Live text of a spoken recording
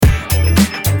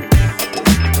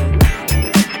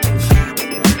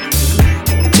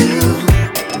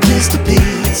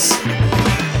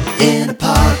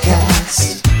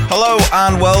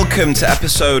welcome to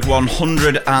episode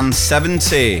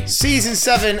 170. Season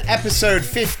 7, episode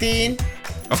 15.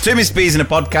 Of Two Mr. P's in a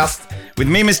podcast with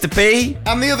me, Mr. P.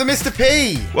 And the other Mr.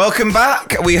 P. Welcome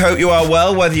back. We hope you are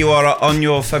well, whether you are on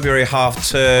your February half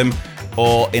term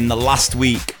or in the last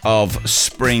week of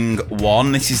spring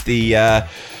one. This is the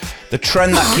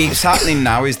trend that keeps happening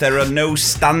now, is there are no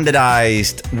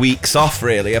standardised weeks off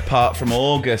really, apart from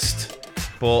August.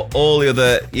 But all the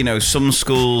other, some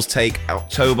schools take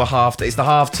October it's the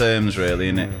half terms really,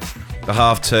 isn't it? The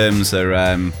half terms are...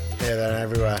 yeah, they're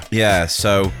everywhere. Yeah,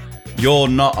 so you're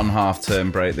not on half term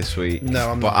break this week.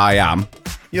 No, I'm but not. I am.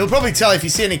 You'll probably tell if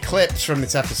you see any clips from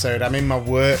this episode, I'm in my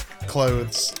work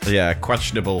clothes. Yeah,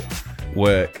 questionable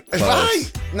work clothes.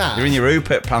 Right? Nah. You're in your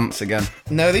Rupert pants again.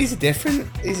 No, these are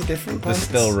different. These are different They're pants.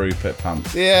 still Rupert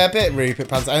pants. Yeah, a bit Rupert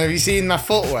pants. And have you seen my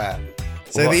footwear?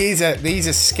 So What? these are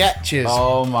Skechers.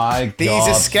 Oh my god. These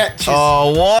are Skechers.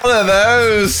 Oh, what are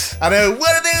those? I know,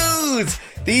 what are those?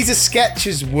 These are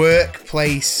Skechers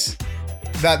workplace.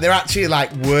 That they're actually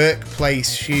like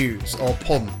workplace shoes or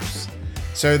pumps.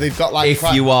 So they've got like...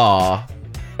 If you are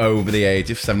over the age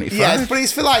of 75. Yeah, but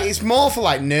it's more for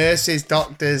like nurses,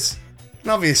 doctors,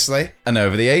 and obviously And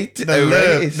over the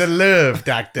 80s. the love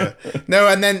doctor. No,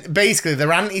 and then basically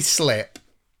they're anti-slip.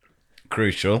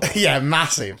 Crucial. Yeah,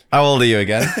 massive. How old are you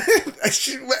again?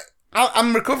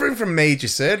 I'm recovering from major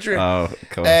surgery. Oh, of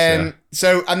course, yeah.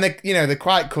 So, and they're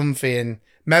quite comfy and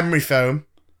memory foam.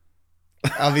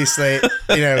 Obviously,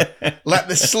 let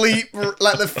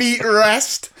the feet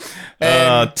rest.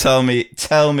 Tell me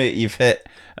you've hit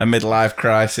a midlife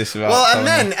crisis.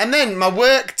 And then my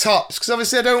work tops, because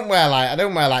obviously I don't wear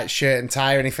like shirt and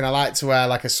tie or anything. I like to wear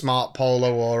like a smart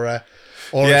polo or a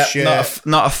shirt.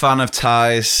 Not a fan of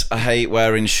ties. I hate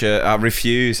wearing shirt. I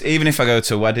refuse. Even if I go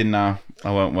to a wedding now,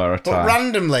 I won't wear a tie. But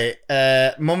randomly,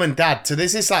 mum and dad, so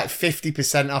this is like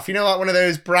 50% off. Like one of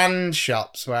those brand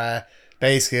shops where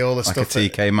basically all the like stuff... a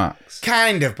TK Maxx?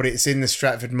 Kind of, but it's in the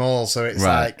Stretford Mall, so it's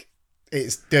like,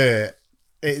 it's dirt.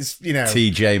 It's,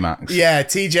 TJ Maxx. Yeah,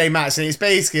 TJ Maxx, and it's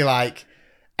basically like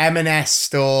M&S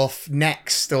stuff,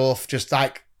 Next stuff, just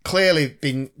like clearly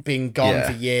been gone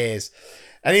for years.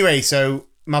 Anyway, so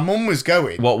my mum was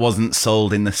going. What wasn't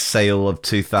sold in the sale of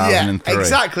 2003. Yeah,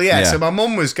 exactly, yeah. So my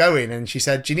mum was going and she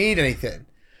said, do you need anything?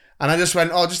 And I just went,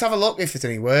 just have a look if there's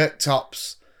any work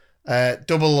tops,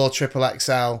 double or triple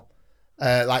XL,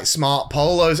 like smart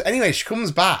polos. Anyway, she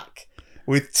comes back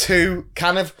with two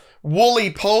kind of woolly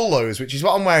polos, which is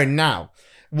what I'm wearing now.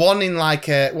 One in like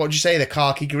what would you say, the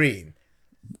khaki green?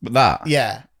 That?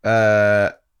 Yeah.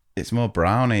 It's more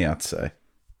brownie, I'd say.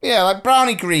 Yeah, like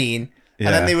brownie green. Yeah.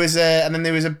 And then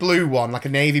there was a blue one, like a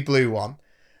navy blue one.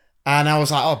 And I was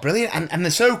like, oh, brilliant. And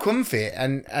they're so comfy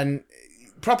and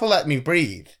proper let me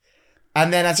breathe.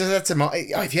 And then I just said to Mum,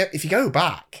 if you go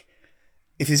back,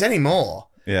 if there's any more.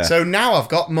 Yeah. So now I've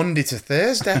got Monday to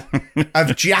Thursday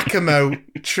of Giacomo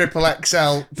triple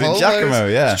XL polos. Giacomo,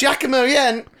 yeah. It's Giacomo,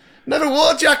 yeah. Never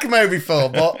wore Giacomo before,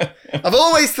 but I've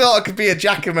always thought I could be a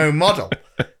Giacomo model.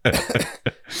 But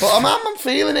I'm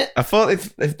feeling it. I thought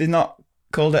if they're not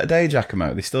called it a day,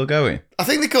 Giacomo, they're still going. I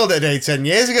think they called it a day 10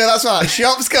 years ago. That's why that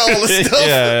shop's got all the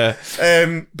stuff.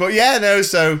 Yeah. But yeah, no,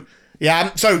 so...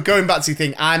 Yeah, so going back to the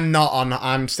thing,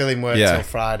 I'm still in work till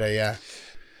Friday, yeah.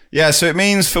 Yeah, so it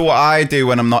means for what I do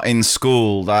when I'm not in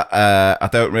school that I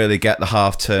don't really get the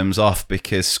half terms off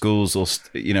because schools will,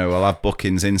 I'll have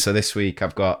bookings in. So this week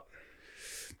I've got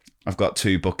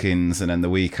 2 bookings, and then the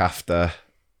week after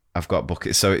I've got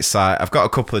bookings. So it's I've got a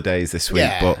couple of days this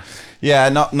week, but yeah,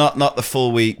 not the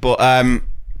full week. But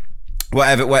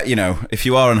whatever, if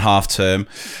you are on half term,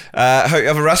 hope you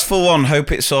have a restful one.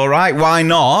 Hope it's all right. Why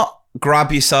not?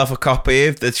 Grab yourself a copy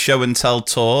of the Show and Tell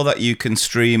tour that you can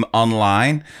stream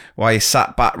online while you're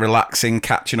sat back relaxing,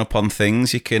 catching up on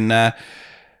things. You can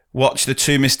watch the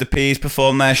two Mr. P's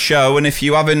perform their show. And if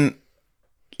you haven't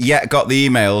yet got the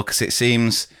email, because it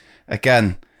seems,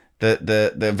 again,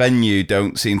 the venue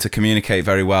don't seem to communicate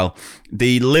very well,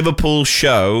 the Liverpool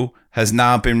show has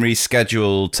now been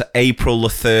rescheduled to April the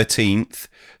 13th.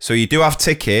 So you do have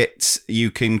tickets. You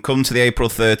can come to the April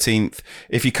 13th.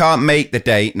 If you can't make the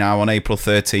date now on April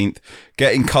 13th,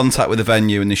 get in contact with the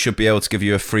venue and they should be able to give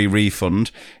you a free refund.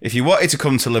 If you wanted to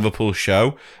come to Liverpool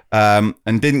show and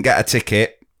didn't get a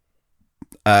ticket,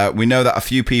 we know that a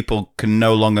few people can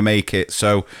no longer make it.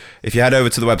 So if you head over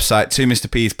to the website,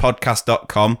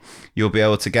 2mrpspodcast.com, you'll be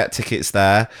able to get tickets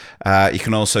there. You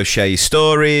can also share your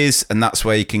stories, and that's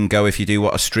where you can go if you do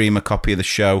want to stream a copy of the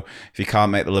show. If you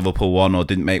can't make the Liverpool one or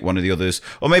didn't make one of the others,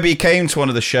 or maybe you came to one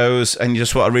of the shows and you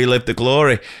just want to relive the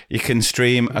glory, you can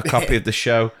stream a copy of the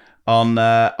show on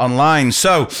online.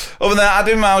 So other than that,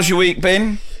 Adam, how's your week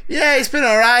been? Yeah, it's been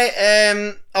all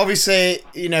right. Obviously,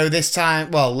 this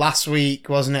time, last week,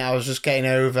 wasn't it? I was just getting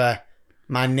over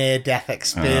my near-death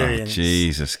experience. Oh,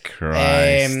 Jesus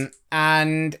Christ.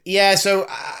 And yeah, so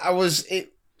I was,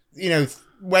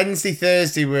 Wednesday,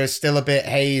 Thursday were still a bit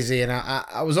hazy, and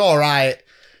I was all right.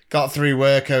 Got through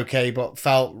work okay, but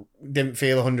didn't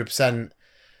feel 100%.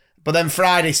 But then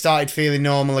Friday started feeling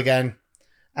normal again.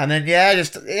 And then,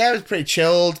 it was pretty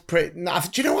chilled. Do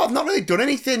you know what? I've not really done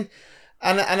anything.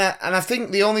 And I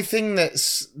think the only thing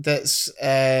that's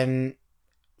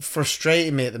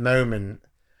frustrating me at the moment,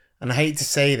 and I hate to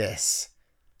say this,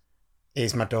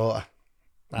 is my daughter.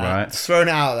 Right. Just throwing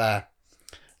it out there.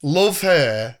 Love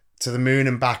her to the moon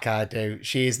and back, I do.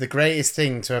 She is the greatest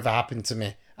thing to ever happen to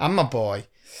me. And my boy.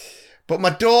 But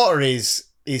my daughter is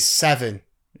 7.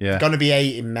 Yeah. Going to be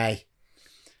 8 in May.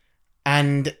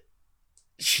 And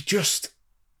she just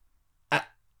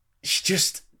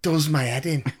does my head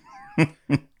in.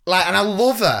 And I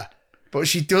love her, but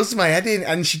she does my head in,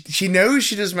 and she knows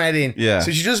she does my head in. Yeah.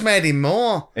 So she does my head in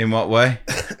more. In what way?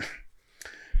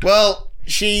 Well,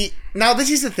 now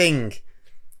this is the thing.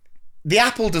 The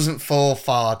apple doesn't fall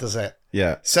far, does it?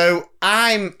 Yeah. So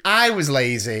I was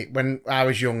lazy when I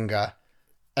was younger.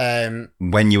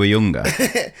 When you were younger.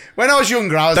 When I was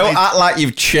younger, I was. Don't act like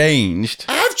you've changed.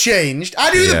 I've changed.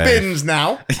 I do the bins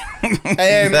now.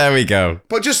 There we go.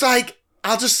 But just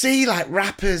I'll just see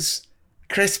wrappers,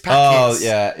 crisp packets.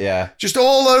 Oh, yeah. Just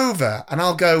all over, and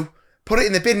I'll go put it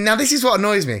in the bin. Now this is what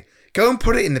annoys me. Go and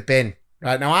put it in the bin.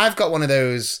 Right now, I've got one of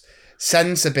those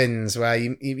sensor bins where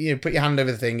you put your hand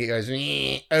over the thing, it goes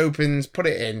opens, put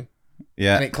it in,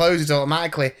 and it closes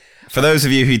automatically. For those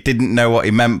of you who didn't know what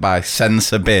he meant by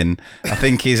sensor bin, I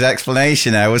think his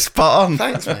explanation there was spot on.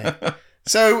 Thanks, mate.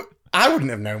 So I wouldn't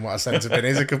have known what a sensor bin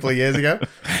is a couple of years ago.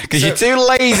 Because you're too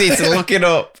lazy to look it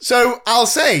up. So I'll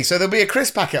say, there'll be a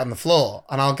crisp packet on the floor,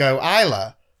 and I'll go,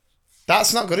 Isla,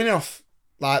 that's not good enough.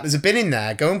 There's a bin in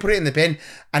there. Go and put it in the bin,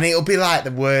 and it'll be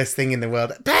the worst thing in the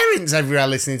world. Parents everywhere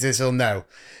listening to this will know.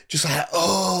 Just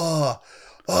I'll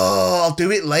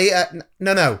do it later.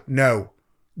 No.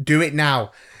 Do it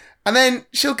now. And then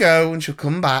she'll go and she'll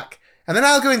come back, and then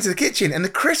I'll go into the kitchen, and the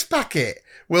crisp packet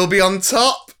will be on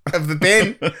top of the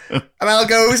bin, and I'll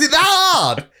go, is it that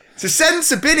hard? It's a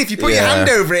sensor bin. If you put your hand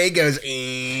over it, it goes.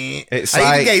 It's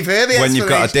I even gave her the when you've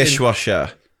got a explanation.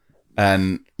 dishwasher,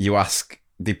 and you ask,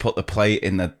 they put the plate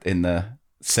in the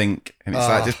sink, and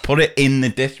it's just put it in the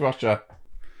dishwasher.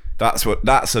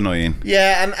 That's annoying.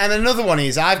 Yeah, and another one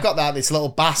is I've got this little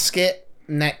basket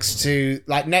next to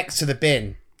the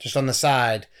bin, just on the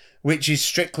side, which is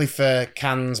strictly for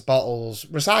cans, bottles,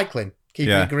 recycling,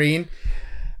 keeping it green.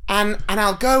 And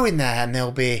I'll go in there, and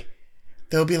there'll be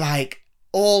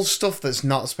all stuff that's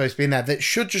not supposed to be in there that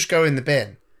should just go in the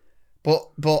bin, but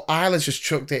Isla's just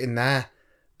chucked it in there,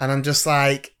 and I'm just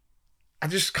I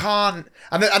just can't.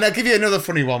 And I'll give you another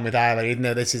funny one with Isla, even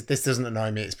though this doesn't annoy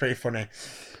me. It's pretty funny.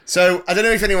 So I don't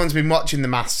know if anyone's been watching The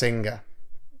Masked Singer.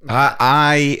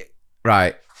 I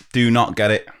do not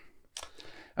get it.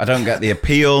 I don't get the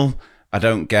appeal. I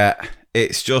don't get.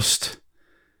 It's just.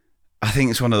 I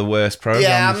think it's one of the worst programs.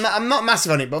 Yeah, I'm not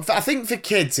massive on it, but I think for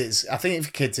kids it's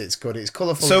good. It's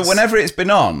colourful. So whenever it's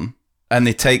been on and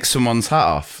they take someone's hat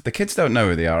off, the kids don't know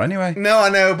who they are anyway. No, I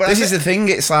know, but this is the thing.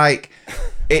 It's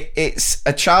it's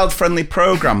a child-friendly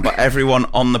program, but everyone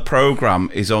on the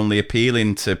program is only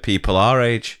appealing to people our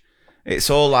age. It's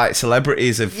all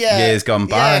celebrities of years gone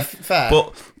by. Yeah, fair.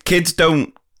 But kids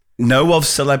don't know of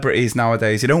celebrities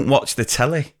nowadays. They don't watch the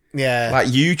telly. Yeah.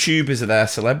 YouTubers are their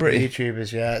celebrity.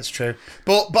 YouTubers, yeah, it's true.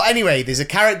 But anyway, there's a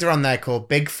character on there called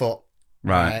Bigfoot.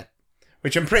 Right.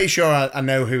 Which I'm pretty sure I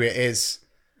know who it is.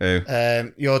 Who?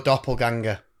 Your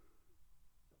doppelganger.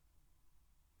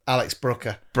 Alex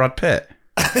Brooker. Brad Pitt.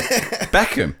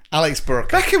 Beckham. Alex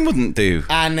Brooker. Beckham wouldn't do.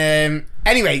 And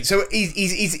anyway, so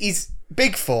he's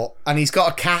Bigfoot, and he's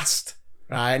got a cast,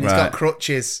 right? And he's got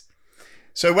crutches.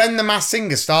 So when The Masked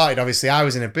Singer started, obviously I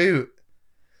was in a boot.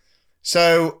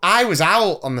 So I was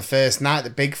out on the first night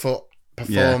that Bigfoot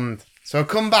performed. Yeah. So I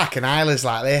come back, and Isla's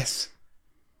like this.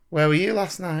 Where were you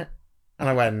last night? And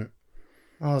I went,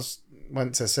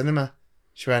 went to cinema.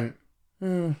 She went,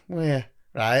 where?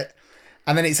 Right?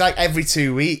 And then it's every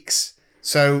 2 weeks.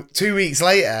 So 2 weeks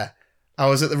later, I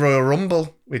was at the Royal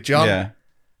Rumble with John. Yeah.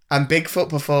 And Bigfoot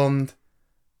performed.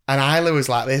 And Isla was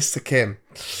like this to Kim.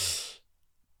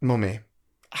 Mummy,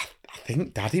 I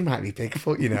think Daddy might be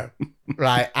Bigfoot,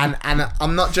 Right? And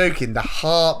I'm not joking. The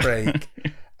heartbreak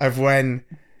of when,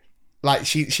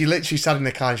 she literally sat in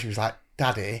the car and she was like,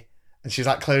 Daddy. And she's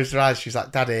closed her eyes. She was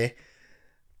like, Daddy,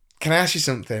 can I ask you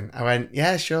something? I went,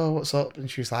 yeah, sure. What's up?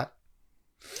 And she was like,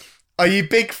 are you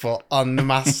Bigfoot on The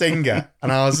Masked Singer?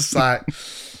 And I was just like,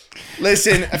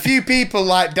 listen, a few people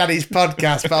like Daddy's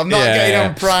podcast, but I'm not getting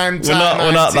on prime time.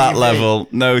 We're not that TV. level.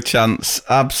 No chance.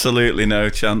 Absolutely no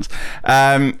chance.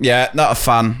 Not a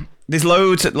fan. There's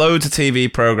loads of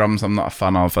TV programs I'm not a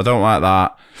fan of. I don't like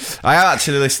that. I am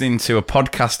actually listening to a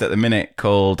podcast at the minute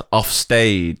called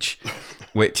Offstage,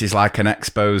 which is like an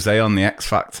expose on the X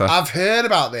Factor. I've heard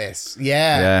about this.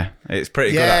 Yeah. Yeah, it's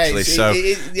pretty good actually. So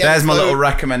there's my little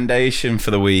recommendation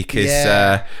for the week is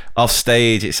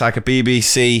Offstage. It's like a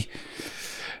BBC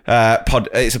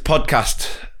it's a podcast,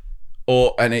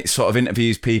 and it sort of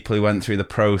interviews people who went through the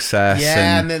process.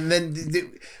 Yeah, and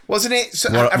then wasn't it?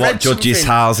 So what judges'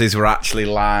 houses were actually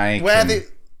like.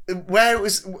 Where it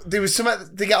was, there was something,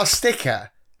 they got a sticker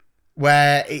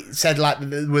where it said like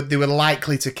they were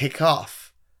likely to kick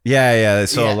off. Yeah,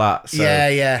 it's all that. So.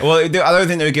 Yeah. Well, I don't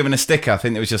think they were given a sticker. I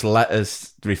think it was just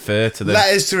letters to refer to them.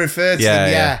 Letters to refer to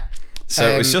them, yeah.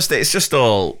 So it's just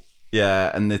all,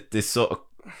 and this sort of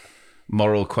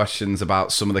moral questions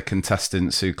about some of the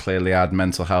contestants who clearly had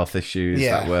mental health issues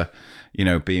that were,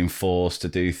 being forced to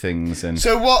do things. And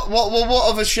so what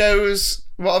other shows?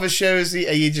 What other shows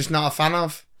are you just not a fan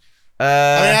of?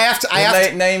 I have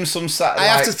to name some. I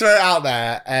have to throw it out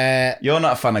there. You're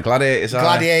not a fan of Gladiators, are you?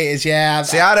 Gladiators, yeah.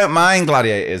 See, I don't mind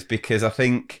Gladiators because I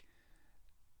think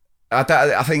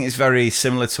it's very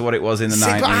similar to what it was in the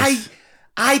 90s. But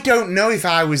I don't know if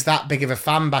I was that big of a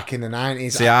fan back in the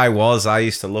 90s. See, I was. I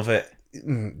used to love it.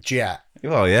 Yeah.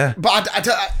 Well, yeah. But I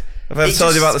don't... Have I ever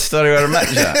told you about the story where I met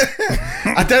you?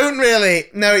 I don't really...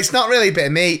 No, it's not really a bit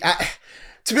of me.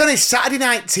 To be honest, Saturday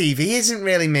night TV isn't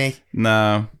really me.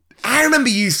 No. I remember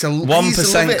you used to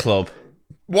 1% Club.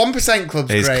 1%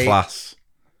 Club's is great. Class.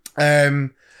 Do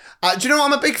you know what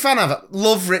I'm a big fan of?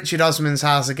 Love Richard Osman's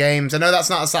House of Games. I know that's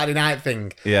not a Saturday night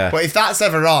thing. Yeah. But if that's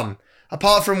ever on,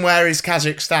 apart from Where is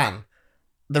Kazakhstan,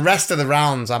 the rest of the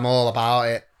rounds, I'm all about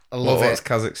it. I love it. What's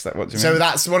Kazakhstan? What do you mean? So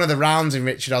that's one of the rounds in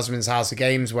Richard Osman's House of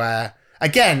Games where,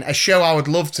 again, a show I would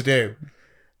love to do.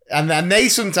 And they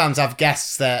sometimes have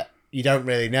guests that you don't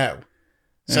really know.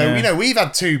 So, we've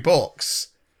had 2 books.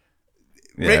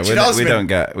 Yeah, Richard Osman,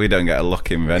 we don't get a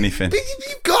look in with anything. But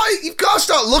you've got to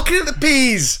start looking at the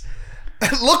peas.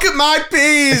 Look at my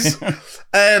peas.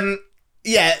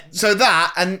 So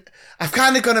that, and I've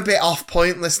kind of gone a bit off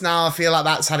Pointless now. I feel like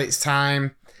that's had its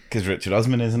time. Because Richard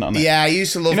Osman isn't on it. Yeah, I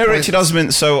used to love Richard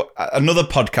Osman. So another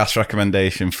podcast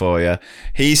recommendation for you.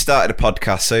 He started a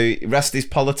podcast. So Rest is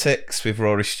Politics with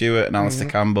Rory Stewart and Alistair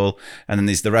Campbell. And then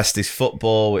there's The Rest is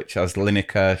Football, which has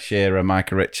Lineker, Shearer,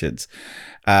 Micah Richards.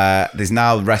 There's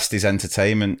now Rest is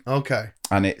Entertainment. Okay.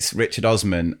 And it's Richard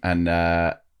Osman and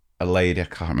a lady, I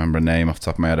can't remember her name off the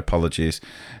top of my head, apologies.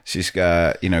 She's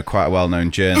quite a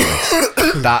well-known journalist.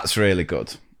 That's really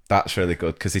good.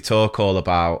 Because they talk all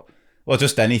about, well,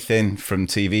 just anything from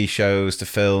TV shows to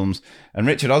films. And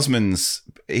Richard Osman's,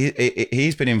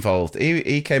 he's been involved.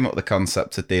 He came up with the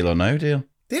concept of Deal or No Deal.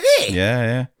 Did he?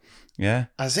 Yeah.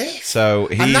 As if. So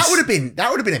and that would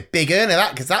have been a big earner,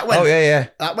 because that went. Oh yeah.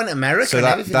 That went America. So and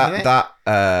everything.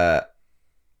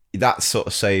 That sort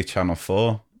of saved Channel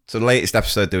 4. So the latest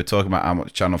episode, they were talking about how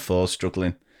much Channel 4 is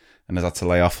struggling, and has had to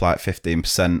lay off like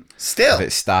 15% still of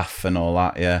its staff and all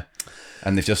that. Yeah,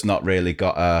 and they've just not really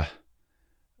got a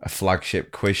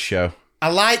flagship quiz show. I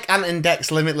like Ant and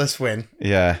Dec's Limitless Win.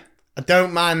 Yeah, I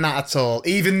don't mind that at all.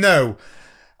 Even though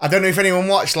I don't know if anyone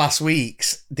watched last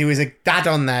week's, there was a dad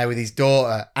on there with his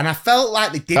daughter, and I felt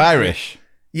like they didn't. Irish.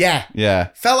 Yeah.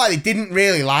 Felt like they didn't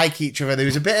really like each other. There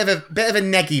was a bit of a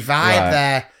neggy vibe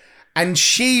there. And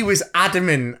she was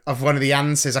adamant of one of the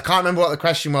answers. I can't remember what the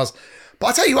question was. But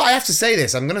I'll tell you what, I have to say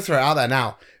this. I'm going to throw it out there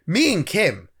now. Me and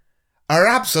Kim are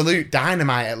absolute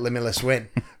dynamite at Limitless Win.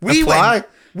 We went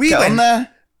on there.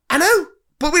 I know,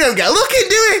 but we don't get a look in,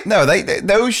 do we? No,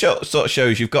 those sort of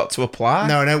shows you've got to apply.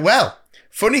 No. Well,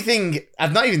 funny thing,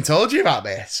 I've not even told you about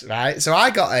this, right? So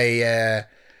I got a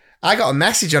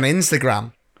message on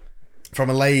Instagram from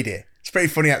a lady. It's pretty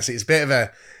funny actually. It's a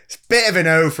bit of a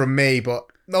no from me, but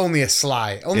only a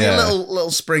slight, a little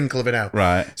sprinkle of a no.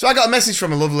 Right. So I got a message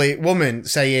from a lovely woman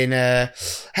saying,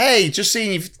 "Hey, just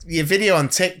seen your video on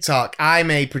TikTok.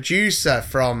 I'm a producer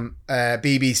from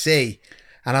BBC,"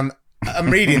 and I'm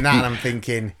reading that and I'm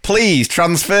thinking, please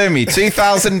transfer me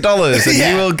 $2,000 and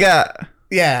you will get.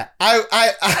 Yeah,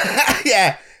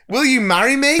 I will you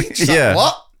marry me? She's like,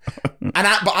 what?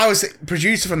 But I was a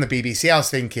producer from the BBC. I was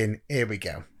thinking, here we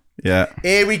go. Yeah.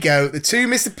 Here we go. The 2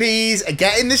 Mr. P's are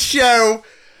getting the show.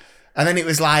 And then it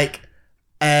was like,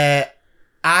 I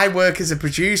work as a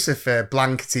producer for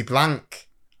Blankety Blank,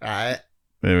 right?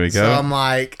 There we go. So I'm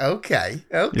like, okay.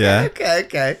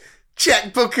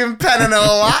 checkbook and pen and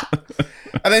all that.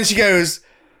 And then she goes,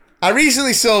 I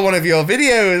recently saw one of your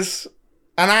videos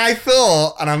and I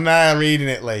thought, and I'm there reading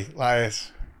it, Lee, like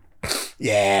this.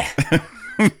 Yeah.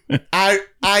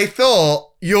 I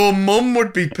thought your mum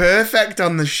would be perfect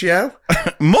on the show.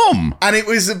 Mum? And it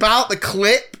was about the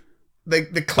clip. The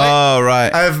clip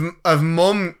right. of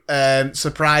mum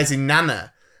surprising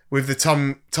Nana with the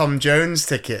Tom Jones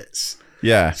tickets.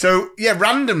 Yeah. So yeah,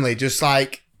 randomly just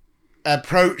like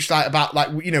approached like about like,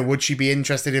 you know, would she be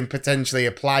interested in potentially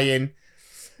applying?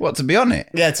 What, to be on it?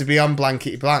 Yeah, to be on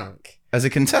Blankety Blank. As a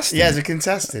contestant? Yeah, as a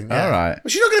contestant. Yeah. All right. Well,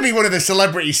 she's not going to be one of the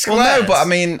celebrity squares. Well, no, but I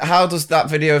mean, how does that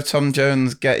video of Tom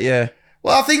Jones get you?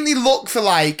 Well, I think they look for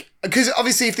like, because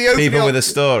obviously if they open People it up, with a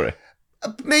story.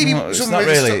 maybe Well, it's someone not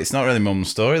with a really. It's not really Mum's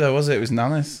story, though, was it? It was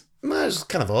Nana's. Well, it's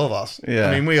kind of all of us. Yeah.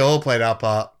 I mean, we all played our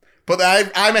part. But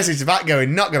I messaged her back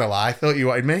going, not going to lie, thought you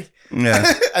wanted me.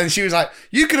 Yeah. And she was like,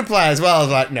 you could apply as well. I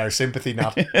was like, no, sympathy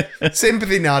nod.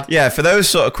 Sympathy nod. Yeah, for those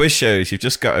sort of quiz shows, you've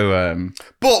just got to.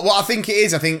 But what I think it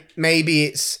is, I think maybe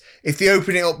it's, if they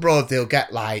open it up broad, they'll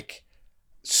get like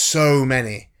so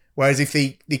many. Whereas if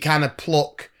they kind of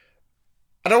pluck,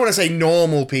 I don't want to say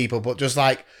normal people, but just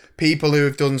like people who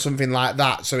have done something like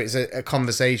that. So it's a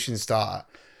conversation starter.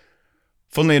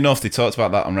 Funnily enough, they talked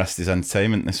about that on Resties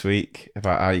Entertainment this week,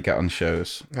 about how you get on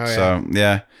shows. Oh, yeah. So,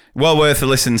 yeah. Well worth a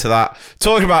listen to that.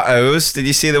 Talking about O's, did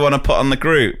you see the one I put on the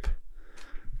group?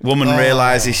 Woman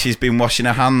realises she's been washing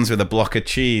her hands with a block of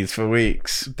cheese for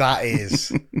weeks. That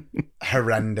is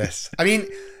horrendous. I mean,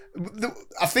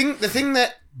 I think the thing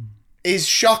that is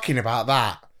shocking about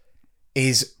that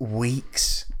is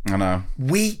weeks. I know.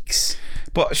 Weeks.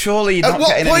 But surely you're not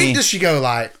getting any... At what point does she go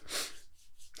like,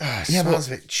 it smells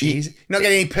a bit cheesy? Not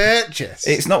getting any purchase.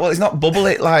 It's not bubble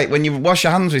it like when you wash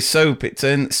your hands with soap, it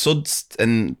turns suds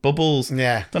and bubbles.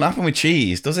 Yeah. Don't happen with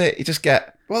cheese, does it? You just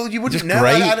get... Well, you wouldn't just know.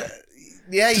 grate.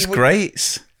 Yeah, just you would.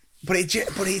 grates. But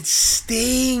it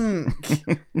stink.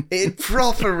 It'd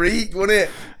proper reek, wouldn't it?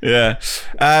 Yeah.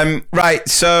 Right.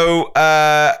 So,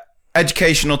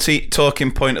 educational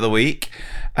talking point of the week.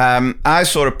 I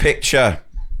saw a picture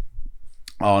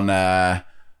on.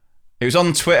 It was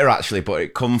on Twitter actually, but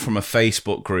it come from a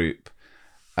Facebook group.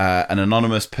 An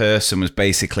anonymous person was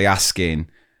basically asking,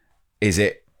 "Is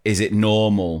it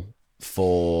normal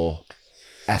for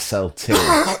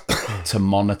SLT to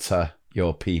monitor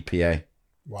your PPA?"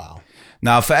 Wow.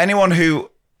 Now, for anyone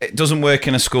who doesn't work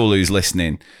in a school who's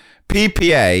listening,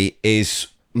 PPA is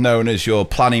known as your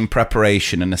planning,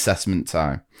 preparation and assessment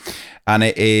time. And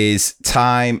it is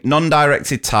time,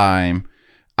 non-directed time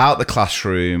out the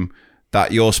classroom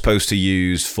that you're supposed to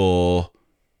use for,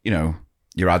 you know,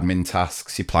 your admin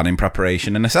tasks, your planning,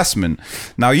 preparation and assessment.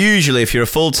 Now, usually if you're a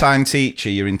full-time teacher,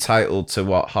 you're entitled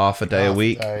to half a day a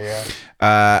week.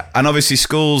 And obviously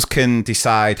schools can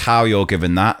decide how you're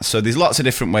given that. So there's lots of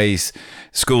different ways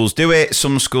schools do it.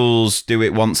 Some schools do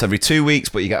it once every 2 weeks,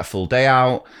 but you get a full day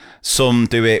out. Some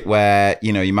do it where,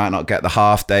 you know, you might not get the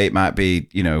half day. It might be,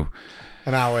 you know,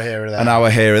 an hour here or there. An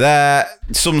hour here or there.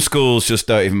 Some schools just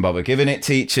don't even bother giving it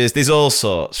teachers. There's all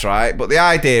sorts, right? But the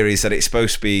idea is that it's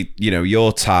supposed to be, you know,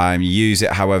 your time. You use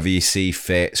it however you see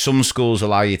fit. Some schools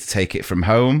allow you to take it from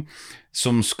home.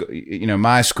 Some, you know,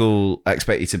 my school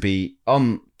expect you to be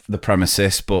on the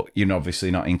premises, but you're obviously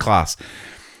not in class.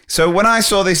 So when I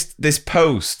saw this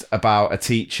post about a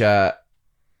teacher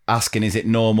asking, is it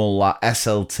normal that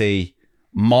SLT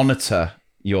monitor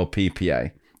your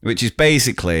PPA, which is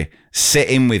basically sit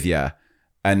in with you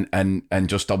and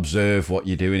just observe what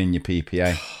you're doing in your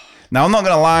PPA. Now, I'm not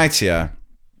going to lie to you.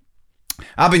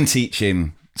 I've been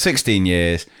teaching 16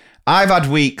 years. I've had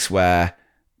weeks where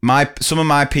some of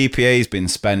my PPA has been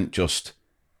spent just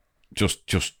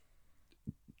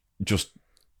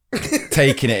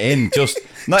taking it in, just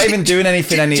not even doing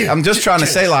anything. I'm just trying to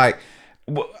say, like,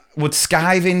 would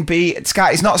skiving be? It's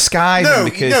not skiving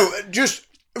because just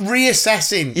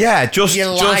reassessing. Yeah, just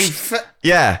your life.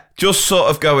 Yeah, just sort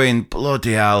of going,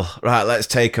 bloody hell. Right, let's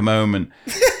take a moment.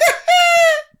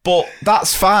 But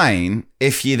that's fine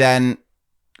if you then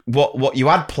what you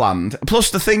had planned. Plus,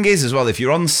 the thing is as well, if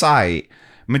you're on site,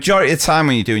 majority of the time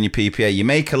when you're doing your PPA, you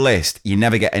make a list, you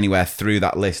never get anywhere through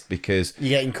that list because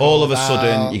all of a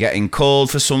sudden you're getting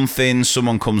called for something,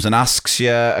 someone comes and asks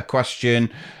you a question,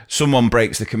 someone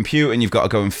breaks the computer and you've got to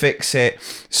go and fix it.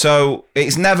 So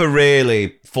it's never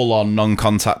really full on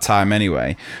non-contact time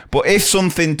anyway. But if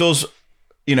something does,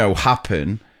 you know,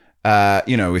 happen,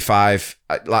 you know, if I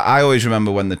always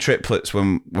remember when the triplets,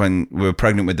 when we were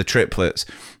pregnant with the triplets,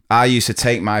 I used to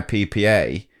take my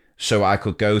PPA so I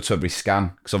could go to every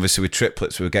scan, because obviously with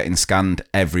triplets we were getting scanned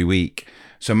every week.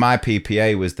 So my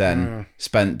PPA was then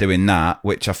spent doing that,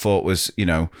 which I thought was, you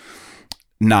know,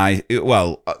 nice.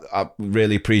 Well, I'm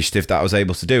really appreciative that I was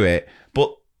able to do it.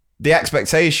 But the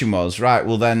expectation was, right,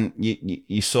 well, then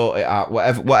you sort it out.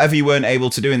 Whatever you weren't able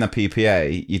to do in the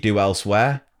PPA, you do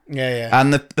elsewhere. Yeah.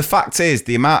 And the fact is,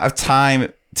 the amount of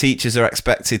time teachers are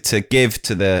expected to give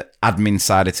to the admin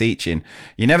side of teaching,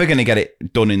 you're never going to get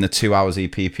it done in the 2 hours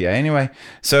PPA anyway.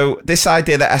 So this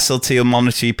idea that SLT will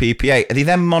monitor your PPA, are they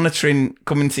then monitoring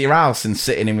coming to your house and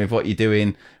sitting in with what you're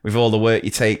doing with all the work you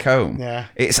take home? Yeah.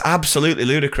 It's absolutely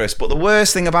ludicrous. But the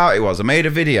worst thing about it was I made a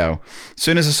video. As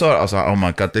soon as I saw it, I was like, oh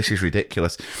my God, this is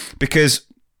ridiculous. Because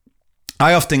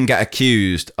I often get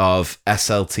accused of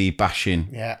SLT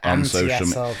bashing on social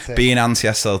media, being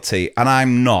anti-SLT, and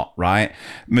I'm not, right?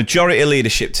 Majority of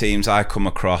leadership teams I come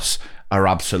across are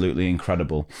absolutely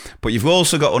incredible. But you've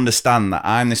also got to understand that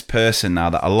I'm this person now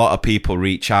that a lot of people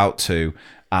reach out to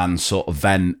and sort of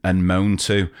vent and moan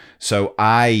to. So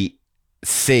I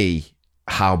see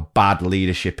how bad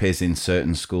leadership is in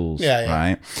certain schools,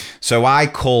 right? So I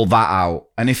call that out.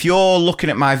 And if you're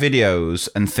looking at my videos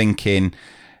and thinking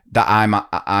that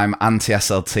I'm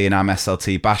anti-SLT and I'm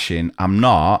SLT bashing, I'm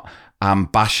not. I'm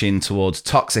bashing towards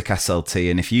toxic SLT.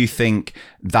 And if you think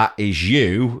that is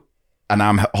you and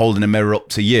I'm holding a mirror up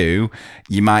to you,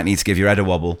 you might need to give your head a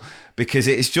wobble, because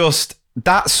it's just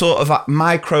that sort of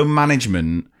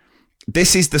micromanagement.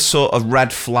 This is the sort of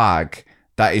red flag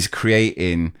that is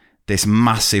creating this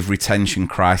massive retention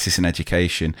crisis in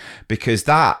education, because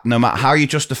that, no matter how you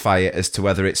justify it as to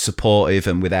whether it's supportive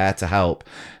and we're there to help,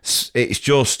 it's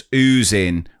just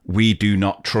oozing, we do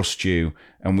not trust you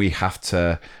and we have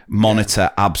to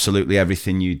monitor absolutely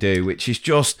everything you do, which is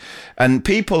just, and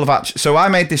people have actually, so I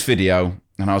made this video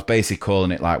and I was basically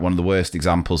calling it like one of the worst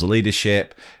examples of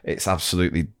leadership. It's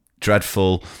absolutely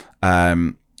dreadful.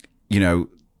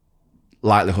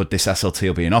 Likelihood this SLT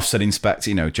will be an offset inspector,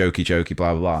 jokey,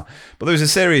 blah, blah, blah. But there was a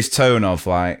serious tone of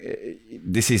like,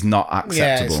 this is not acceptable.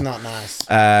 Yeah, it's not nice.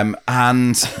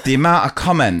 And the amount of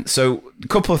comments. So a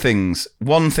couple of things.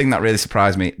 One thing that really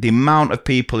surprised me, the amount of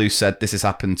people who said this has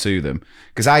happened to them.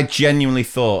 Because I genuinely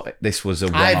thought this was a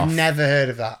one-off. I've never heard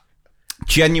of that.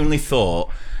 Genuinely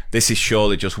thought this is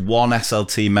surely just one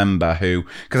SLT member who,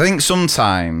 because I think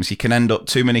sometimes you can end up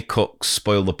too many cooks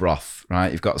spoil the broth, right?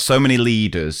 You've got so many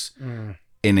leaders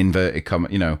in inverted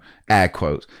commas, air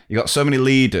quotes. You've got so many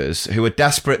leaders who are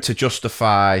desperate to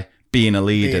justify being a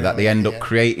leader that they end up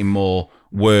creating more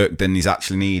work than is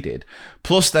actually needed.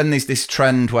 Plus then there's this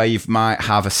trend where you might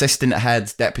have assistant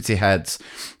heads, deputy heads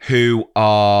who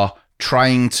are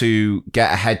trying to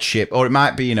get a headship, or it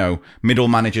might be, middle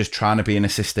managers trying to be an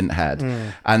assistant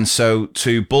head. And so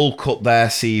to bulk up their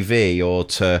CV or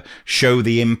to show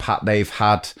the impact they've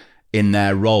had in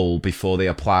their role before they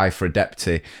apply for a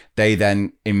deputy, they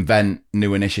then invent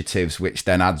new initiatives, which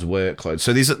then adds workload.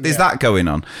 So there's that going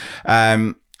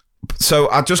on. So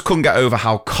I just couldn't get over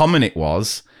how common it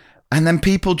was. And then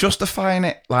people justifying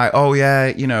it like, oh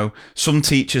yeah, some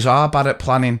teachers are bad at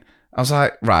planning. I was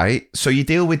like, right, so you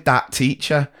deal with that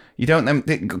teacher. You don't then,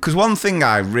 because one thing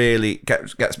I really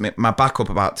gets me my back up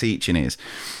about teaching is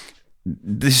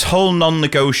this whole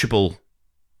non-negotiable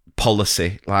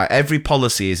policy. Like every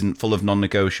policy isn't full of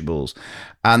non-negotiables,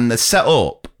 and they're set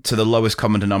up to the lowest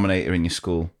common denominator in your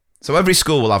school. So every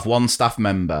school will have one staff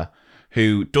member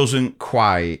who doesn't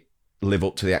quite live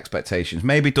up to the expectations,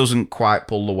 maybe doesn't quite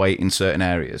pull the weight in certain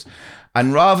areas.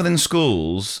 And rather than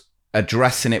schools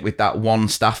addressing it with that one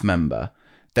staff member,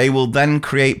 they will then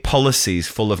create policies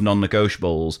full of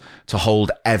non-negotiables to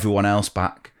hold everyone else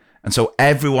back. And so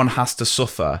everyone has to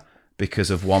suffer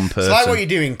because of one person. It's like what you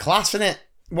do in class, isn't it?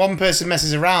 One person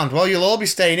messes around. Well, you'll all be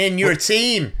staying in. You're a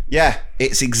team. Yeah,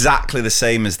 it's exactly the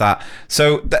same as that.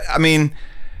 So, I'm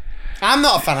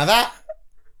not a fan of that.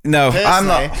 No,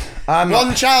 personally. I'm not.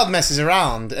 One child messes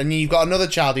around and you've got another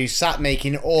child who's sat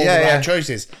making all the right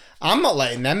choices. I'm not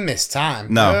letting them miss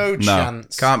time. No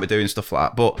chance. Can't be doing stuff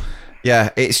like that. But yeah,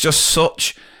 it's just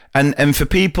such, and for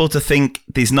people to think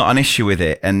there's not an issue with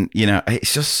it, and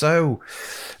it's just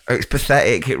it's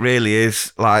pathetic. It really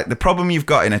is. Like the problem you've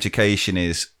got in education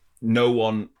is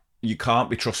you can't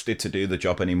be trusted to do the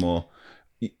job anymore.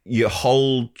 You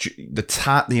hold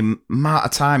the amount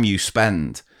of time you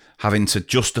spend having to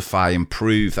justify and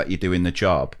prove that you're doing the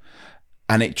job.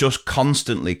 And it just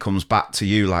constantly comes back to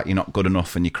you like you're not good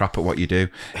enough and you're crap at what you do.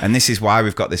 And this is why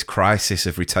we've got this crisis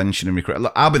of retention and recruitment.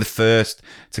 Look, I'll be the first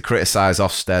to criticise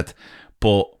Ofsted,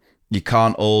 but you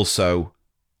can't also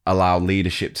allow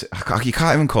leadership you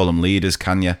can't even call them leaders,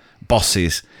 can you?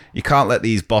 Bosses. You can't let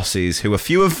these bosses, who are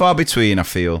few and far between, I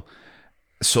feel,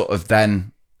 sort of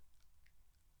then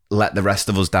let the rest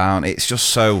of us down. It's just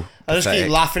so I just pathetic.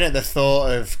 keep laughing at the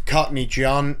thought of Cockney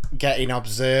John getting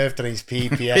observed on his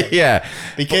PPA. Yeah.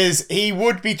 Because he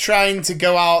would be trying to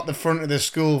go out the front of the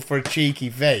school for a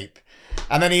cheeky vape.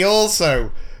 And then he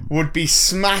also would be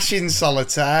smashing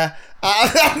solitaire.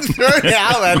 I'm throwing it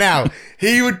out there now.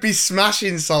 He would be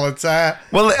smashing solitaire.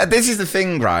 Well, this is the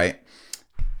thing, right?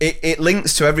 It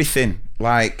links to everything.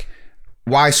 Like,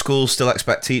 why schools still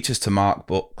expect teachers to mark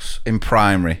books in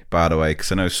primary, by the way,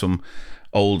 because I know some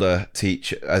older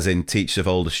teachers of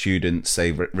older students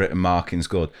say written marking's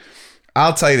good.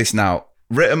 I'll tell you this now.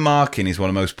 Written marking is one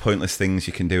of the most pointless things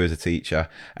you can do as a teacher.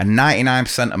 And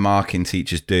 99% of marking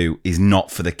teachers do is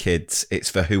not for the kids. It's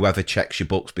for whoever checks your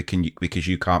books because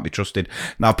you can't be trusted.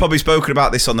 Now, I've probably spoken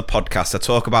about this on the podcast. I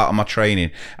talk about on my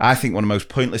training. I think one of the most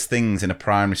pointless things in a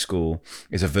primary school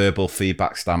is a verbal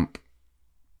feedback stamp.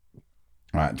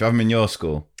 Right, do you have them in your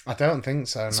school? I don't think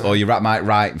so, no. Or you might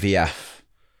write VF.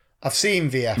 I've seen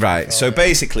VF. Right, before, so yeah.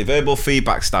 basically verbal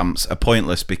feedback stamps are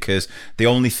pointless because the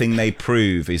only thing they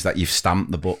prove is that you've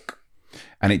stamped the book.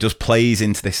 And it just plays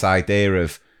into this idea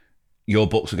of your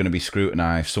books are going to be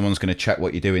scrutinised, someone's going to check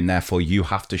what you're doing, therefore you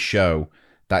have to show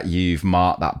that you've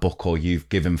marked that book or you've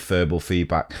given verbal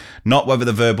feedback. Not whether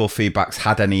the verbal feedback's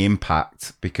had any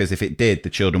impact, because if it did, the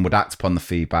children would act upon the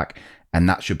feedback and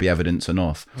that should be evidence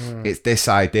enough. It's this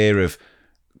idea of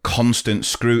constant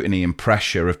scrutiny and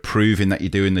pressure of proving that you're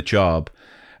doing the job,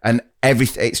 and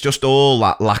everything. It's just all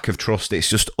that lack of trust. It's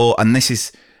just all, and this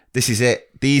is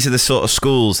it. These are the sort of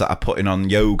schools that are putting on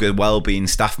yoga, well-being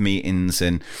staff meetings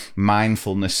and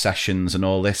mindfulness sessions and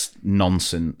all this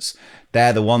nonsense.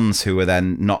 They're the ones who are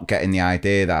then not getting the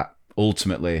idea that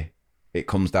ultimately it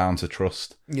comes down to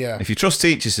trust. Yeah. If you trust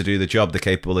teachers to do the job they're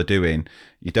capable of doing,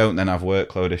 you don't then have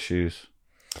workload issues.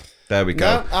 There we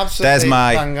go. No, absolutely. There's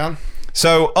my. Hang on.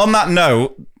 So on that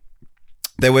note,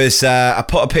 there was I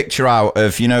put a picture out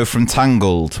of, from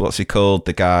Tangled. What's he called?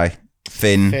 The guy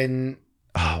Finn.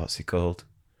 Oh, what's he called?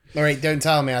 All right, don't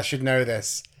tell me. I should know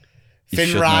this. You Finn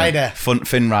should Rider. know.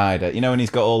 Finn Rider. When he's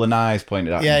got all the knives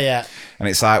pointed at him. Yeah. And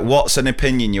it's like, what's an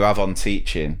opinion you have on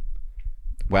teaching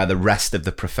where the rest of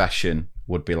the profession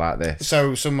would be like this?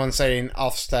 So someone saying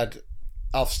Ofsted.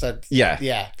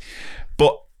 Yeah.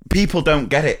 But people don't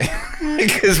get it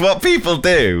because what people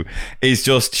do is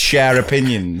just share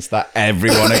opinions that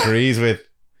everyone agrees with,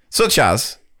 such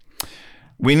as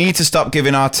we need to stop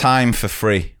giving our time for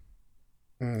free.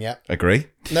 Yeah. Agree?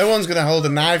 No one's going to hold a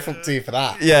knife up to you for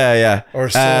that. Yeah. Or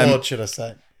a sword, should I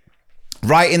say.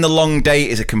 Writing the long date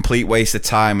is a complete waste of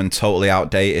time and totally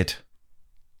outdated.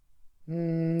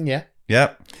 Yeah.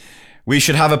 Yep. We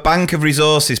should have a bank of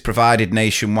resources provided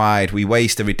nationwide. We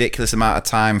waste a ridiculous amount of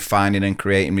time finding and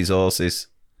creating resources.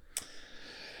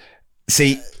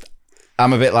 See,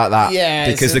 I'm a bit like that.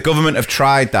 Yeah, because the government have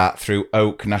tried that through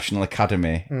Oak National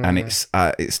Academy, and it's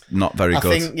not very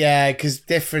good. I think, because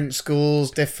different schools,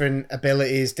 different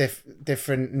abilities,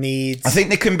 different needs. I think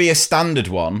there can be a standard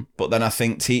one, but then I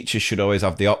think teachers should always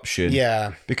have the option.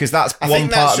 Yeah. Because that's I one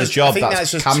think part that's of the just- job I think that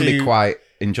that's just can be too- quite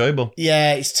enjoyable.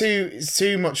 Yeah, it's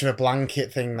too much of a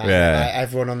blanket thing now. Yeah. Like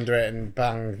everyone under it and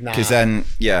bang. Nah. Because then,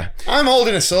 I'm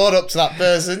holding a sword up to that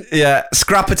person. Yeah,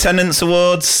 scrap attendance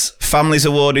awards. Families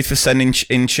awarded for sending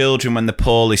in children when they're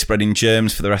poorly, spreading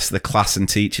germs for the rest of the class and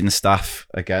teaching staff.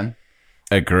 Again,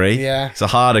 agree. Yeah. It's a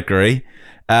hard agree.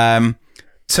 Term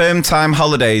time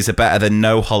holidays are better than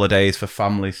no holidays for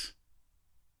families.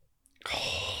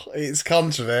 It's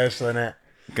controversial, isn't it?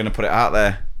 I'm going to put it out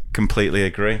there. Completely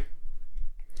agree.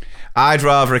 I'd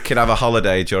rather a kid have a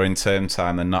holiday during term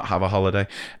time than not have a holiday.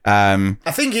 I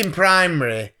think in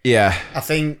primary, Yeah. I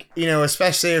think,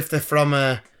 especially if they're from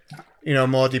a,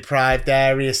 more deprived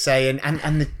area, say,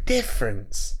 and the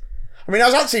difference. I mean, I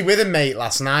was actually with a mate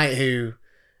last night who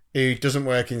doesn't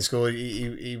work in school.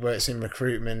 He works in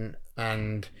recruitment,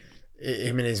 and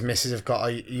him and his missus have got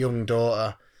a young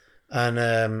daughter,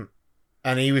 and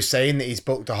he was saying that he's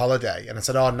booked a holiday, and I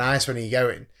said, "Oh, nice. When are you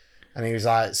going?" And he was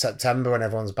like, "September, when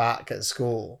everyone's back at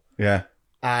school." Yeah.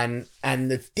 And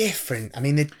the difference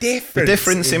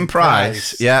In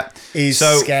price, is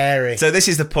scary. So this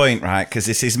is the point, right? Because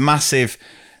this is massive.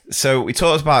 So we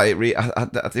talked about it.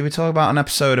 Did we talk about an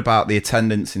episode about the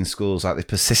attendance in schools, like the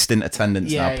persistent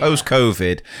attendance now?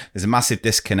 Post-COVID, there's a massive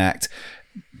disconnect.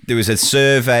 There was a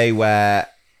survey where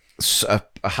a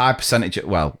high percentage,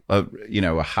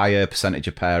 a higher percentage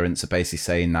of parents are basically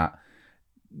saying that,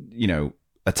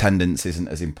 attendance isn't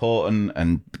as important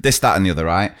and this, that and the other,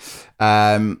 right?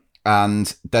 And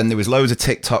then there was loads of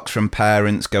TikToks from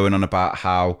parents going on about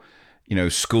how,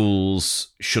 schools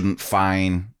shouldn't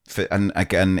fine and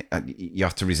again, you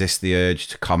have to resist the urge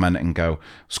to comment and go,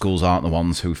 schools aren't the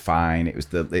ones who fine. It's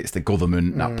the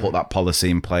government that put that policy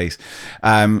in place.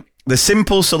 The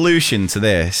simple solution to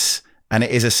this, and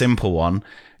it is a simple one,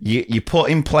 you put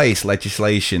in place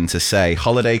legislation to say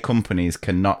holiday companies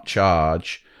cannot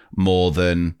charge more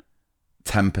than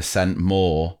 10%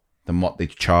 more than what they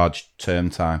charge term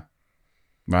time.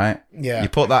 Right? Yeah. You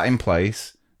put that in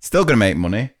place, still going to make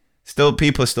money. Still,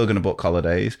 people are still going to book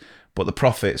holidays, but the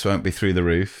profits won't be through the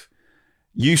roof.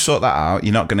 You sort that out,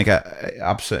 you're not going to get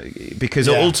absolutely, because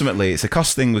ultimately it's a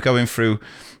cost thing. We're going through,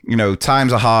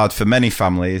 times are hard for many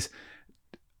families.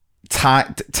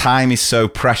 Time is so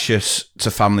precious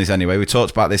to families anyway. We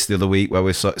talked about this the other week where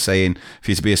we're saying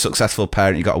for you to be a successful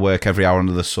parent, you've got to work every hour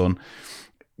under the sun.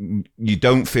 You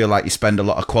don't feel like you spend a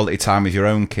lot of quality time with your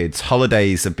own kids.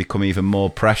 Holidays have become even more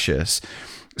precious.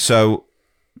 So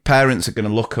parents are going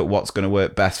to look at what's going to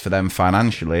work best for them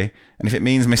financially. And if it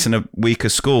means missing a week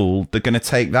of school, they're going to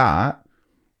take that.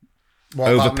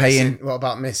 What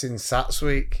about missing Sats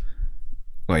week?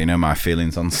 Well, you know my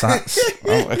feelings on Sats.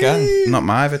 Again, not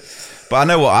my avid. But I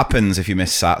know what happens if you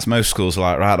miss Sats. Most schools are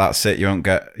like, right, that's it. You won't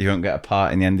get a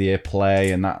part in the end of year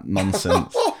play and that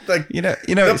nonsense.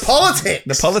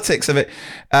 The politics of it.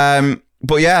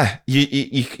 But yeah,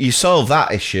 you solve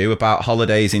that issue about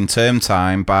holidays in term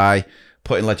time by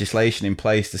putting legislation in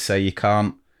place to say you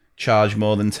can't charge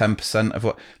more than 10% of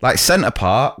what, like Centre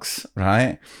Parks,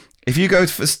 right? If you go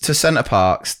to Centre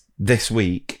Parks this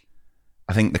week,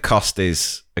 I think the cost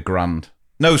is $1,000.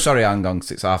 No, sorry, hang on,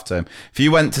 'cause it's half term. If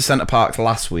you went to Centre Parks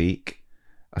last week,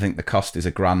 I think the cost is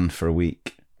 $1,000 for a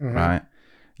week, right?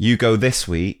 You go this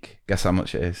week, guess how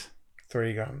much it is?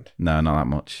 $3,000. No, not that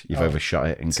much. You've overshot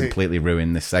it and completely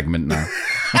ruined this segment now.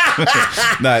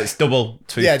 No, it's double.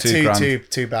 Two grand.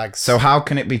 Two bags. So how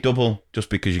can it be double just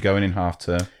because you're going in half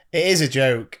term? It is a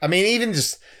joke. I mean, even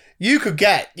just you could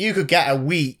get a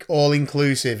week all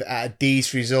inclusive at a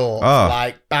Dees resort,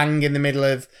 like bang in the middle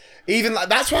of. Even like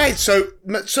that's why so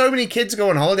many kids go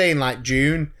on holiday in like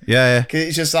June. Yeah. Because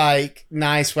it's just like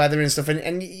nice weather and stuff,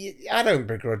 and I don't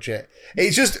begrudge it.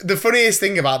 It's just the funniest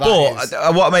thing about that. But I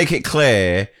want to make it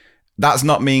clear that's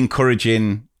not me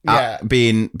encouraging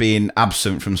being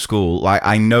absent from school. Like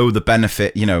I know the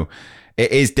benefit.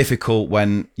 It is difficult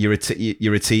when you're a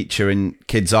teacher and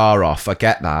kids are off. I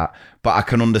get that, but I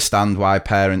can understand why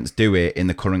parents do it in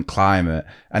the current climate,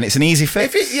 and it's an easy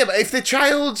fix. But if the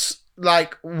child's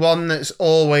like one that's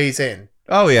always in.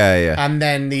 Oh yeah. And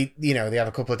then they have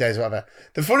a couple of days or whatever.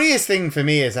 The funniest thing for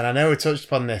me is, and I know we touched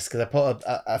upon this because I put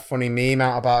a funny meme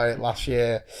out about it last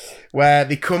year, where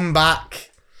they come back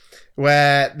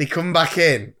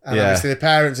in, and obviously the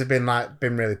parents have been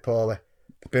really poorly.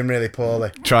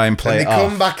 Try and play and it they off.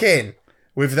 come back in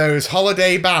with those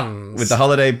holiday bands. With the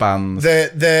holiday bands.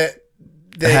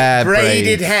 The hair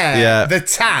braided braids. hair, the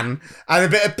tan, and a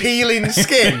bit of peeling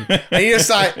skin. And you're just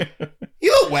like,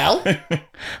 you look well.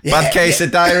 Bad case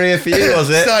of diarrhea for you, was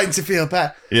it? Starting to feel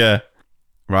better. Yeah.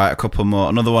 Right, a couple more.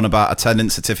 Another one about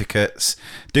attendance certificates.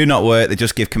 Do not work. They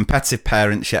just give competitive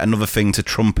parents yet another thing to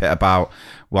trumpet about,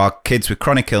 while kids with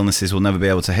chronic illnesses will never be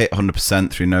able to hit 100%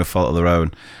 through no fault of their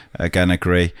own. Again,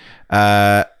 agree.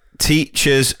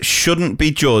 Teachers shouldn't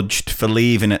be judged for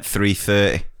leaving at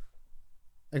 3:30.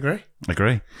 Agree.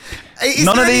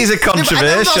 None of these are controversial.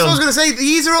 That's what I was going to say.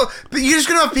 These are all, but you're just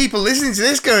going to have people listening to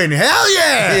this going, hell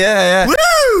yeah! Yeah.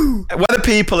 Woo! Whether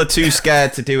people are too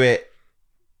scared to do it,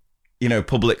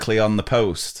 publicly on the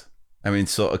post. I mean,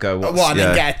 sort of go, and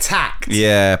then get attacked?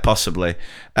 Yeah, possibly.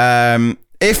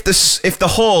 If the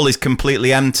hall is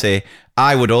completely empty,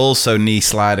 I would also knee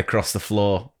slide across the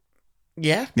floor.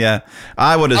 Yeah? Yeah.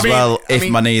 I would as well if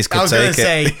my knees could take it. I was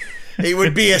going to say, it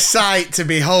would be a sight to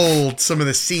behold, some of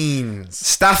the scenes.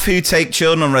 Staff who take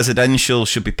children on residential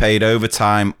should be paid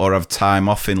overtime or have time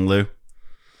off in lieu.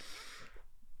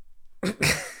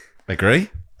 Agree?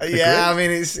 Yeah, I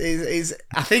mean, it's.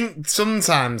 I think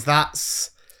sometimes that's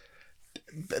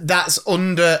not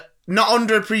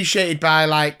underappreciated by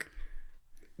like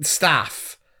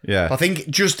staff. Yeah, but I think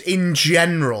just in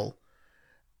general,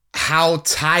 how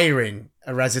tiring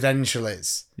a residential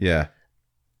is. Yeah,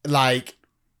 like.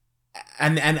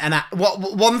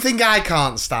 One thing I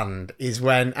can't stand is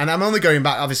when, and I'm only going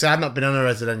back, obviously I've not been on a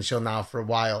residential now for a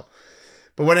while,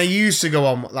 but when I used to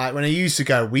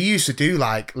go, we used to do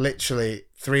like literally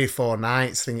 3 or 4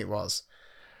 nights, I think it was,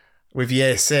 with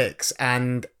year 6,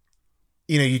 and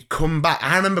you'd come back.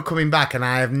 I remember coming back, and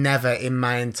I have never in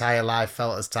my entire life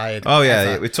felt as tired. Oh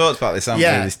yeah, we talked about this, haven't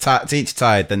we? This teacher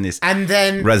tired, then this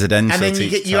residential, and then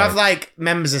you have like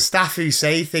members of staff who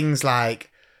say things like,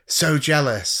 so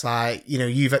jealous. Like, you know,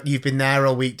 you've been there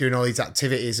all week doing all these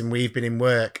activities and we've been in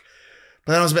work.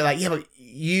 But then I was a bit like, yeah, but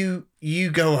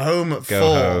you go home at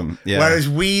 4, whereas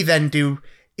we then do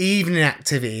evening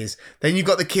activities. Then you've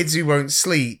got the kids who won't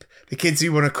sleep, the kids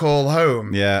who want to call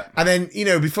home. Yeah. And then, you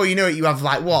know, before you know it, you have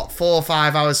like, 4 or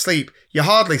 5 hours sleep. You're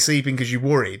hardly sleeping because you're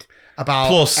worried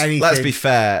about anything. Let's be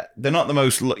fair. They're not the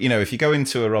most, you know, if you go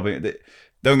into a Robin...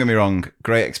 Don't get me wrong,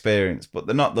 great experience, but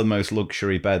they're not the most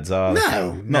luxury beds, are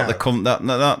they? Not the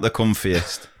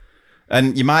comfiest.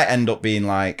 And you might end up being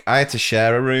like, I had to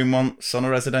share a room once on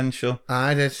a residential.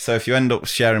 I did. So if you end up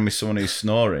sharing with someone who's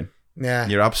snoring,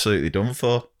 you're absolutely done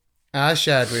for. I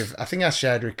shared with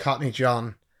Courtney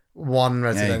John, one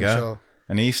residential. There you go.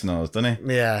 And he snores, doesn't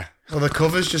he? Yeah. Well, the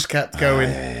covers just kept going.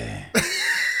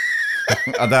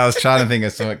 I was trying to think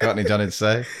of something Courtney John would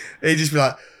say. He'd just be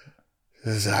like,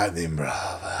 "There's happening,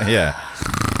 bravo." Yeah.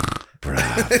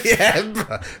 Bravo. Yeah,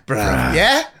 bravo.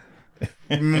 Yeah?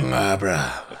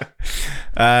 Bravo.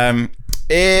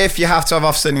 If you have to have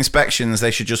offset inspections,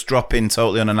 they should just drop in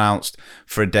totally unannounced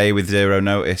for a day with zero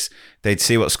notice. They'd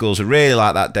see what schools are really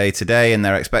like that day to day, and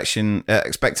their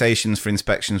expectations for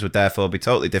inspections would therefore be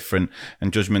totally different,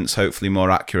 and judgments hopefully more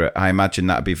accurate. I imagine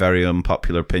that'd be a very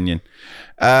unpopular opinion.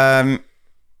 Again,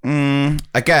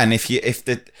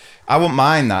 I wouldn't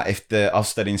mind that if the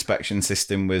Ofsted inspection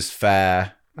system was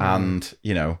fair and,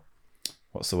 you know,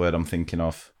 what's the word I'm thinking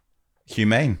of?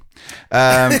 Humane.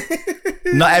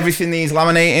 Not everything needs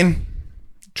laminating.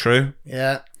 True.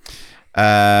 Yeah.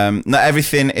 Not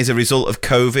everything is a result of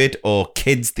COVID or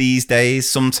kids these days.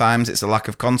 Sometimes it's a lack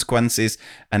of consequences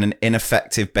and an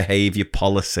ineffective behaviour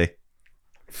policy.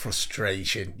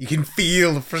 Frustration. You can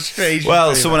feel the frustration.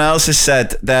 Well, someone else has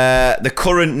said the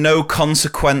current no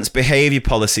consequence behaviour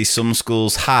policy some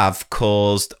schools have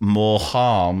caused more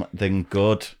harm than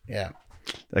good. Yeah.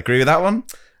 Agree with that one?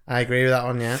 I agree with that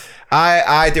one, yeah.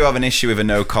 I do have an issue with a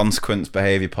no consequence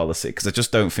behaviour policy because I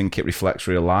just don't think it reflects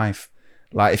real life.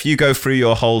 Like, if you go through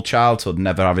your whole childhood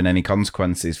never having any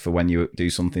consequences for when you do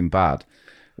something bad,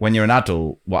 when you're an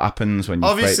adult, what happens when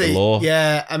you break the law?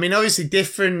 Yeah, I mean, obviously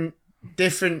different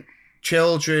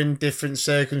children, different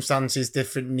circumstances,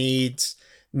 different needs,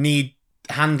 need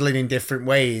handling in different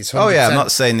ways. 100%. Oh yeah, I'm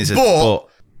not saying there's a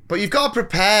but you've got to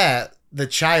prepare the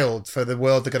child for the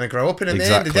world they're going to grow up in. At the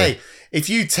end of the day, if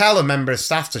you tell a member of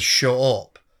staff to shut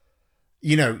up,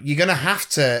 you know, you're going to have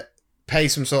to pay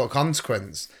some sort of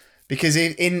consequence. Because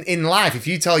in life, if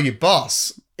you tell your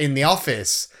boss in the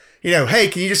office, you know, hey,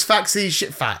 can you just fax these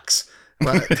facts?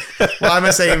 Why am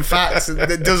I saying fax?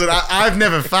 That doesn't. I've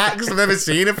never faxed. I've never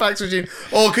seen a fax machine.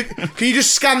 Or can you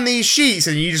just scan these sheets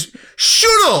and you just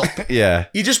shut up? Yeah.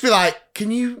 You just be like,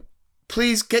 can you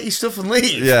please get your stuff and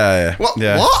leave? Yeah. What?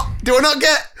 Yeah. What? Do I not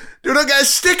get a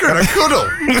sticker and a cuddle?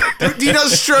 Do you not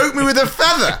stroke me with a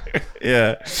feather?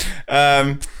 Yeah.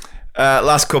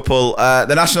 Last couple.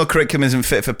 The national curriculum isn't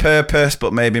fit for purpose,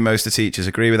 but maybe most of the teachers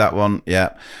agree with that one.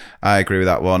 Yeah, I agree with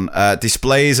that one.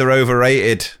 Displays are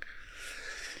overrated.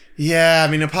 Yeah, I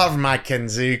mean, apart from my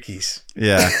Kenzukis.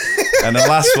 Yeah. And the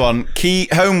last one, key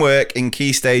homework in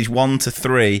key stage 1 to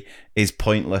 3 is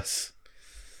pointless.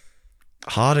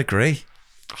 Hard agree.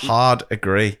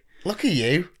 Look at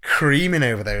you, creaming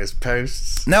over those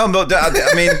posts. No, but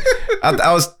I mean,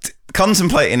 I was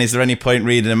contemplating, is there any point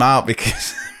reading them out?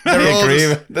 Because I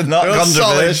agree. They're not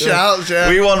controversial. Shouts, yeah.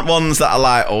 We want ones that are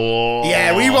like, oh.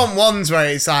 Yeah, we want ones where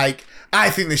it's like, I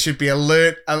think there should be a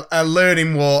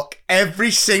learning walk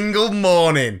every single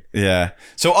morning. Yeah.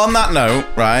 So on that note,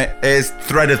 right, is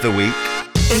thread of the week.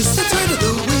 It's the thread of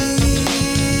the week.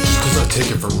 Just because I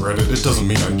take it from Reddit, it doesn't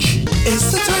mean I cheat.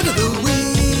 It's the thread of the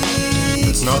week.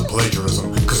 It's not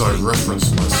plagiarism because I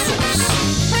referenced my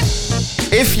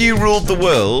source. If you ruled the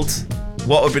world,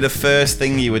 what would be the first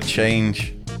thing you would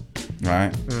change?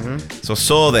 Right? Mm-hmm. So I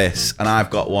saw this and I've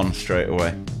got one straight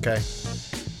away. Okay.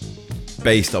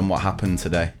 Based on what happened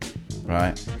today,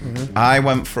 right? Mm-hmm. I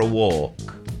went for a walk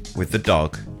with the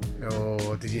dog.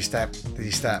 Oh, did you step?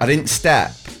 I didn't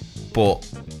step, but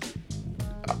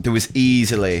there was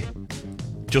easily,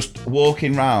 just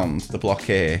walking round the block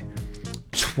here,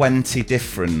 20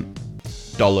 different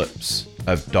dollops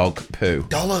of dog poo.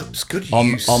 Dollops, good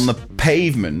use. On the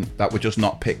pavement that were just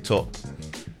not picked up.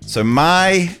 So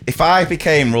if I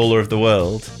became ruler of the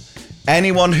world,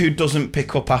 anyone who doesn't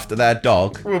pick up after their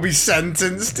dog will be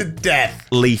sentenced to death.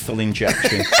 Lethal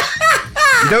injection.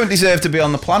 You don't deserve to be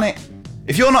on the planet.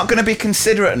 If you're not going to be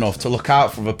considerate enough to look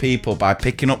out for other people by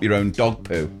picking up your own dog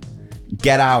poo,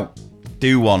 get out.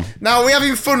 Do one. Now, we're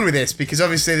having fun with this because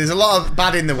obviously there's a lot of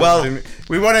bad in the world. Well,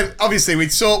 we want to, obviously,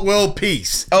 we'd sought world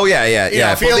peace. Oh, yeah.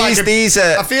 I feel like these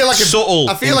are subtle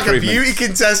I feel like a beauty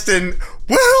contestant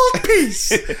World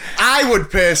peace. I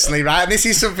would personally, right? And this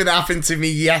is something that happened to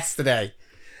me yesterday.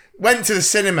 Went to the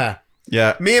cinema.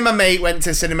 Yeah. Me and my mate went to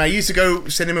the cinema. I used to go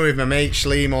cinema with my mate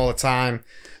Shleem all the time.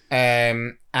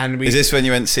 And we. Is this when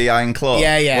you went to see Iron Claw?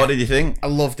 Yeah, yeah. What did you think? I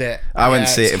loved it. I went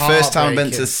to see it. It's First time I've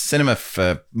been to heartbreaking. the cinema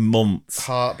for months.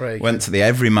 Heartbreaking. Went to the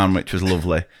Everyman, which was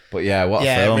lovely. But yeah, what a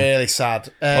Yeah, film. really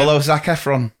sad. Although Zac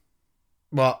Efron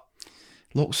What?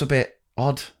 looks a bit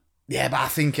odd. Yeah, but I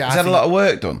think He's had a lot of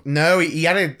work done. No, he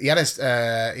had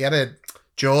a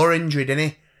jaw injury, didn't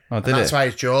he? Oh, And did that's it? why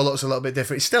his jaw looks a little bit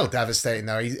different. It's still devastating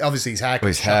though. Obviously his haircut. Well,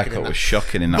 his haircut was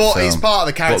shocking in that But film. it's part of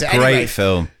the character. But great Anyway,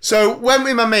 film. So went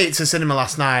with my mate to cinema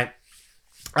last night,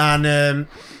 and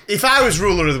if I was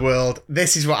ruler of the world,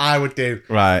 this is what I would do.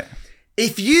 Right.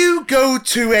 If you go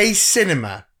to a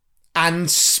cinema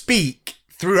and speak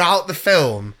throughout the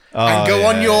film and go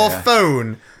on your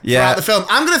phone throughout the film,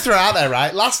 I'm going to throw it out there,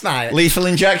 right? Last night, Lethal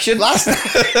Injection? last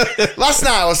night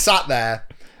I was sat there.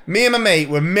 Me and my mate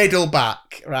were middle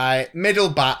back, right? Middle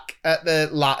back at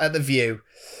the view.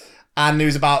 And there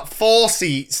was about 4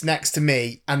 seats next to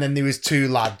me, and then there was 2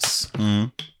 lads.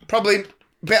 Probably a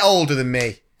bit older than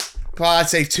me. But I'd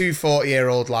say 2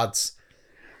 40-year-old lads.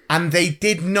 And they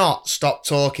did not stop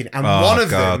talking. And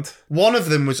God. one of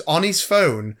them was on his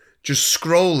phone, just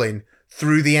scrolling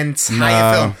through the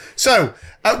entire film. So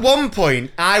at one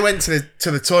point, I went to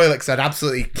the toilet because I'd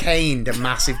absolutely caned a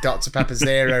massive Dr Pepper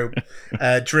Zero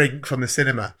drink from the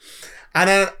cinema,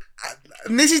 and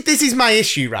this is my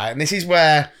issue, right? And this is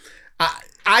where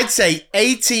I'd say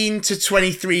 18 to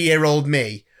 23-year-old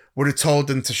me would have told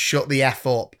them to shut the F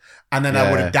up, and then I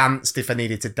would have danced if I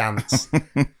needed to dance.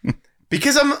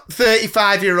 Because I'm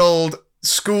 35-year-old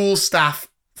school staff,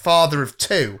 father of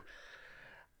 2.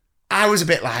 I was a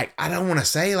bit like, I don't want to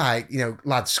say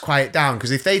lads, quiet down.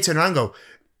 Because if they turn around and go,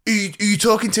 who you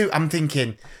talking to? I'm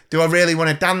thinking, do I really want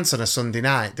to dance on a Sunday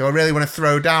night? Do I really want to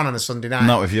throw down on a Sunday night?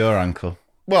 Not with your ankle.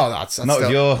 Well, that's Not still,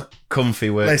 with your comfy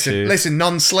work shoes. Listen,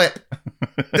 non-slip.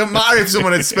 Don't matter if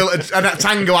someone had spilled a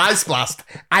Tango Ice Blast.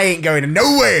 I ain't going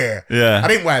nowhere. Yeah. I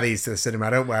didn't wear these to the cinema.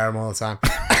 I don't wear them all the time.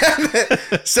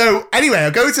 So anyway, I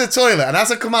go to the toilet, and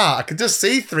as I come out, I could just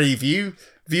see 3 view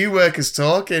workers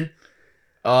talking.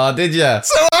 Oh, did you?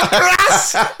 So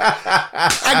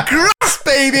I grasped,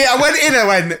 baby. I went in. I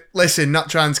went, listen,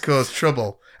 not trying to cause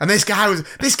trouble. And this guy was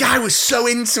so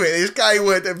into it. This guy who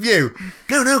worked at View.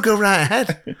 No, go right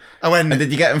ahead. I went. And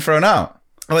did you get them thrown out?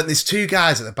 There's 2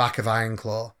 guys at the back of Iron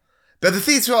Claw. But the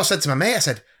thing is what I said to my mate, I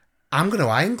said, I'm going to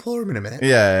Iron Claw him in a minute.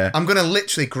 Yeah. I'm going to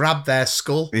literally grab their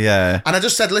skull. Yeah. And I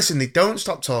just said, listen, they don't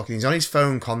stop talking. He's on his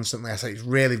phone constantly. I said, he's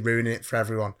really ruining it for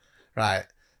everyone. Right.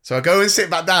 So I go and sit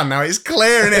back down. Now it's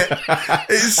clearing it.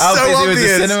 It's How so busy obvious. was the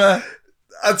cinema?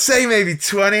 I'd say maybe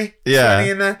 20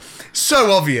 in there.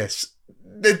 So obvious.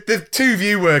 The 2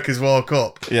 view workers walk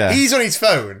up. Yeah. He's on his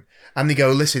phone. And they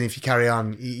go, listen, if you carry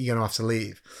on, you're going to have to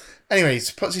leave. Anyway,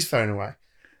 he puts his phone away.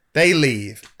 They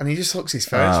leave. And he just hooks his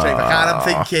phone straight back out. And I'm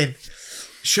thinking,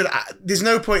 there's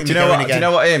no point in me going again.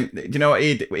 Do you know what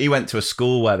he went to a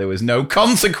school where there was no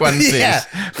consequences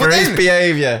for his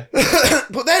behaviour.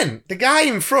 But then the guy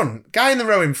in the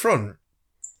row in front,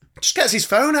 just gets his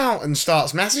phone out and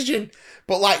starts messaging,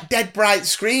 but like dead bright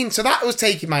screen. So that was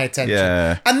taking my attention.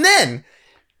 Yeah. And then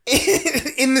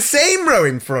in the same row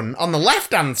in front, on the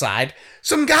left-hand side,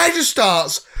 some guy just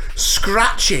starts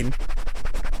scratching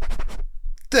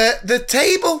the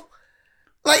table,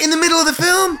 like in the middle of the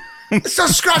film.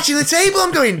 Starts scratching the table.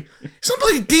 I'm going, it's not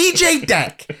bloody DJ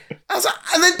deck. I was like,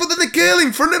 but then the girl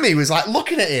in front of me was like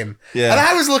looking at him. Yeah. And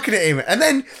I was looking at him. And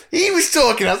then he was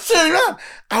talking. I was turning around.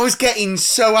 I was getting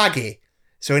so aggy.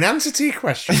 So in answer to your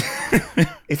question,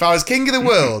 if I was king of the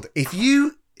world,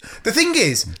 the thing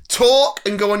is, talk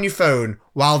and go on your phone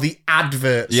while the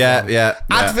adverts run.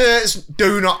 Adverts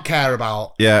do not care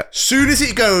about. Yeah. Soon as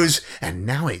it goes, and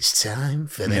now it's time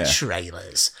for the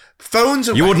trailers. Phones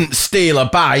away. You wouldn't steal a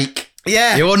bike.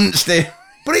 Yeah. You wouldn't steal.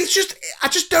 But I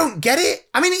just don't get it.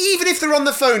 I mean, even if they're on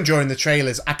the phone during the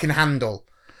trailers, I can handle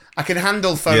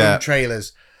phone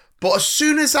trailers. But as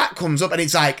soon as that comes up and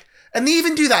it's like, and they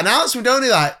even do that announcement, don't they?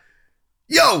 Like,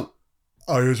 yo,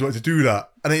 I always want to do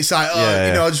that. And it's like,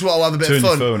 I just want to have a bit of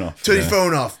fun. Turn your phone off. Turn your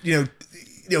phone off. You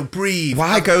know, breathe.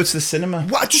 Why go to the cinema?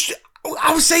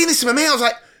 I was saying this to my mate. I was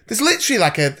like, there's literally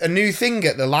like a new thing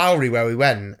at the Lowry where we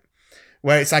went,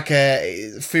 where it's like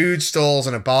a food stalls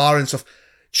and a bar and stuff.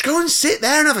 Just go and sit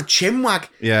there and have a chinwag.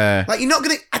 Yeah. Like, you're not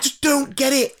going to... I just don't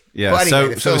get it. Yeah, But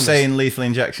anyway, so we're saying Lethal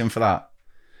Injection for that?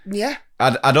 Yeah.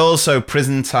 I'd also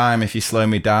prison time if you slow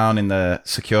me down in the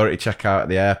security checkout at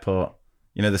the airport.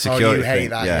 You know, the Oh, security you hate thing.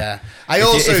 that, yeah.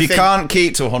 If you can't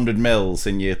keep to 100 mils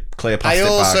in your clear plastic I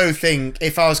bag. also think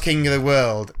if I was king of the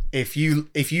world, if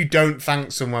you don't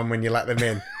thank someone when you let them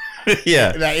in,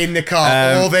 yeah. they're in the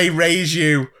car, or they raise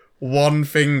you one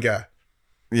finger,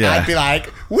 Yeah. I'd be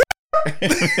like, "Woo!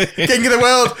 King of the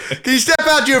world, can you step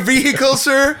out your vehicle,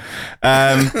 sir?"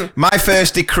 My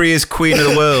first decree as Queen of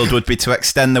the World would be to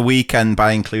extend the weekend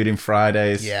by including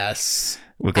Fridays. Yes.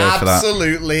 We'll go for that.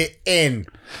 Absolutely in.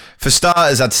 For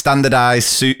starters, I'd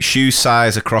standardise shoe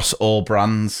size across all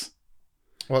brands.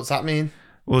 What's that mean?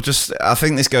 Well, I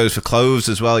think this goes for clothes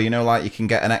as well. You know, like you can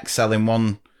get an XL in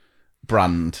one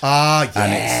brand. Oh,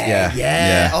 yeah. And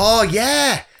yeah. Oh,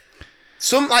 yeah.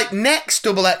 Some, like, Next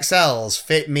double XLs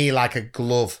fit me like a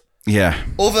glove. Yeah.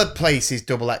 Other places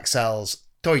double XLs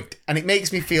don't. And it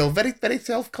makes me feel very, very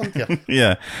self-conscious.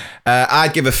 Yeah.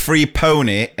 I'd give a free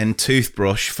pony and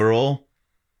toothbrush for all.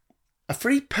 A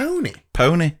free pony?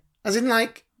 Pony? As in,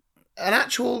 like, an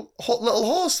actual little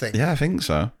horse thing? Yeah, I think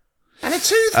so. And a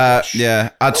toothbrush?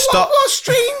 Yeah. I'd stop. What a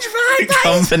strange vibe that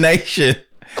is. Combination.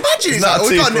 Imagine It's not a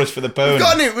toothbrush for the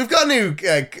pony. We've got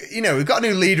a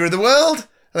new leader of the world.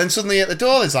 And then suddenly at the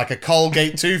door, there's like a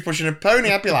Colgate toothbrush and a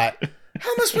pony. I'd be like,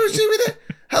 how am I supposed to do with it?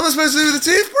 How am I supposed to do with the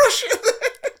toothbrush?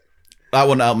 That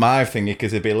wouldn't help my thingy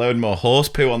because there'd be a load more horse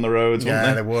poo on the roads, wouldn't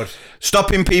Yeah, there? they would.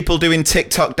 Stopping people doing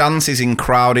TikTok dances in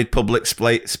crowded public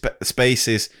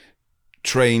spaces,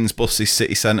 trains, buses,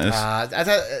 city centres.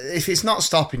 If it's not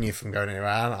stopping you from going anywhere,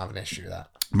 I don't have an issue with that.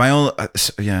 My own,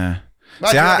 yeah.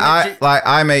 Well, See, do you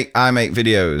I make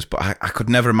videos, but I could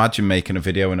never imagine making a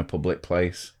video in a public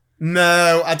place.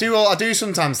 No, I do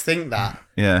sometimes think that.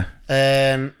 Yeah.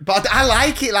 But I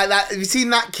like it like that. Have you seen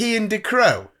that Cian De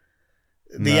Crow?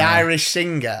 The Irish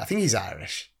singer. I think he's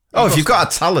Irish. Oh, if you've got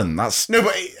a talent, that's... No,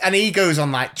 but and he goes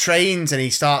on like trains and he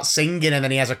starts singing, and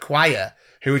then he has a choir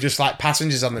who are just like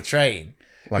passengers on the train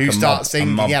Like who a start mob-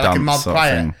 singing, a mob like a mob dance sort of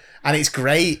choir, thing. and it's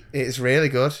great. It's really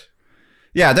good.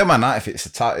 Yeah, I don't mind that if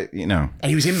it's you know. And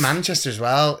he was in Manchester as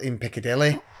well, in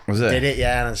Piccadilly. Was it? Did it?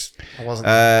 Yeah, and I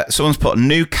wasn't. Someone's put a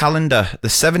new calendar. The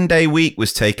 7-day week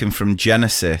was taken from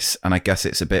Genesis, and I guess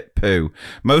it's a bit poo.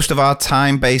 Most of our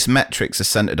time-based metrics are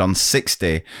centered on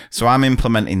 60, so I'm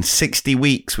implementing 60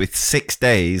 weeks with 6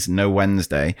 days, no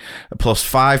Wednesday, plus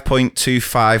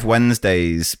 5.25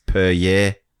 Wednesdays per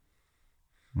year.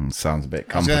 Sounds a bit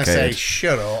I was going complicated. to say,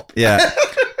 shut up. Yeah.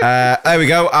 There we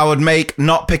go. I would make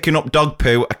not picking up dog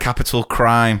poo a capital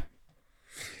crime.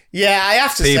 Yeah, I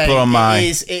have to People say, on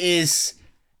my-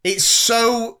 it's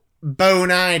so bone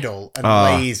idle and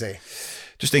lazy.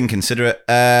 Just inconsiderate.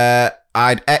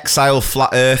 I'd exile flat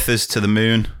earthers to the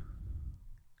moon.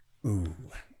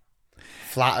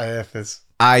 Flat earthers.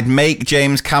 I'd make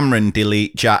James Cameron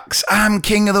delete Jack's "I'm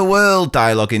king of the world"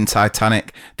 dialogue in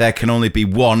Titanic. There can only be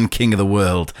one king of the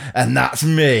world, and that's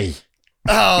me.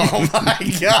 Oh my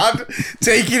god,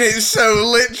 taking it so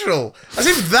literal, as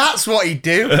if that's what he'd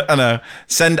do. I know.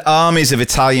 Send armies of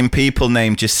Italian people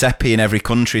named Giuseppe in every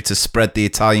country to spread the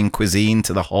Italian cuisine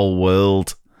to the whole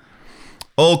world.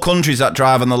 All countries that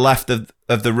drive on the left of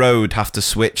the road have to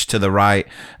switch to the right,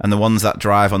 and the ones that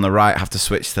drive on the right have to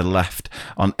switch to the left,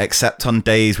 except on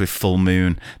days with full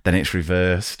moon. Then it's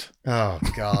reversed. Oh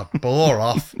god, bore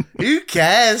off. Who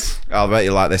cares? I'll bet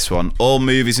you like this one. All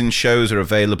movies and shows are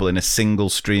available in a single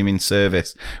streaming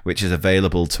service, which is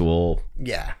available to all.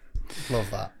 Yeah, love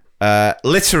that.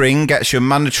 Littering gets you a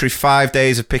mandatory 5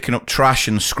 days of picking up trash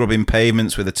and scrubbing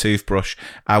pavements with a toothbrush.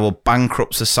 I will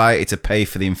bankrupt society to pay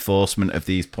for the enforcement of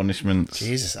these punishments.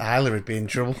 Jesus, Isla would be in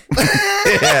trouble.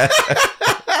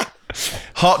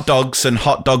 Hot dogs and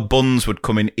hot dog buns would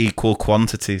come in equal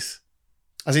quantities.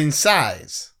 As in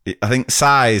size? I think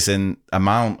size and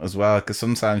amount as well, because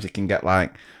sometimes you can get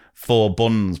like 4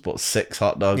 buns but 6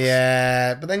 hot dogs.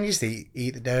 Yeah, but then you just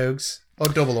eat the dogs. Or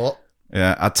double up.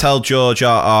 Yeah, I'd tell George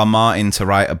R.R. Martin to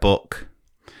write a book.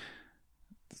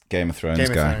 Game of Thrones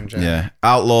guy. Yeah.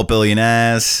 Outlaw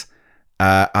billionaires.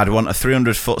 I'd want a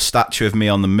 300-foot statue of me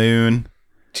on the moon.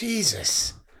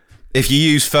 Jesus. If you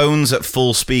use phones at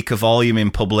full speaker volume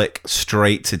in public,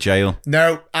 straight to jail.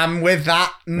 No, I'm with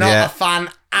that. Not a fan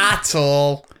at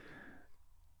all.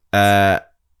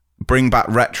 Bring back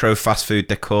retro fast food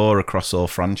decor across all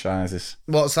franchises.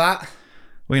 What's that?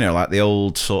 Well, you know, like the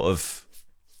old sort of...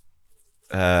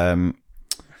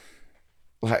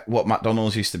 like what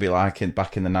McDonald's used to be like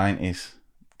back in the 90s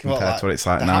compared to what it's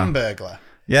like the now. Hamburglar.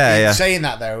 Yeah. Saying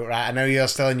that though, right? I know you're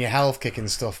still in your health kick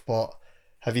and stuff, but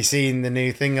have you seen the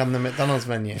new thing on the McDonald's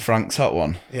menu? Frank's Hot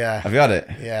One. Yeah. Have you had it?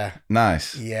 Yeah.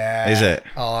 Nice. Yeah. Is it?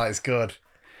 Oh, it's good.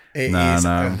 It No. is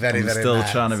very, I'm very still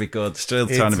nice. trying to be good. It's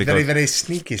very, very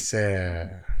sneaky,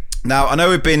 sir. Now, I know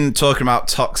we've been talking about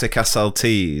toxic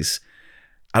SLTs.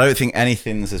 I don't think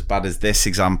anything's as bad as this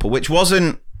example, which was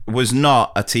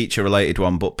not a teacher-related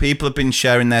one, but people have been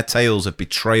sharing their tales of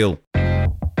betrayal. You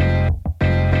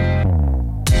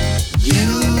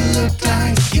look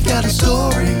like you got a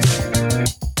story.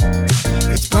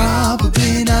 It's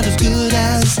probably not as good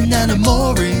as Nana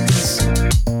Mori's.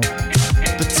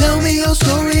 But tell me your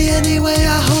story anyway,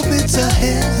 I hope it's a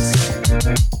hit.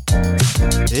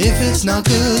 If it's not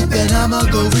good, then I'ma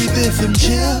go read Biff and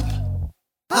Chip.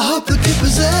 I hope the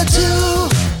Kipper's there too.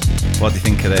 What do you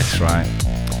think of this, right?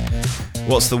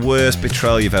 What's the worst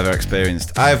betrayal you've ever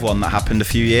experienced? I have one that happened a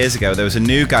few years ago. There was a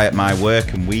new guy at my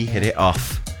work and we hit it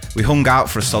off. We hung out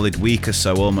for a solid week or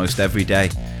so almost every day.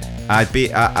 I'd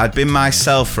been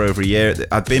myself for over a year.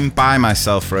 I'd been by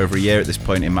myself for over a year at this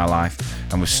point in my life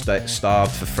and was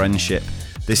starved for friendship.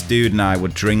 This dude and I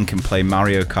would drink and play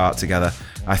Mario Kart together.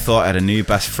 I thought I had a new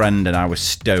best friend and I was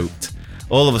stoked.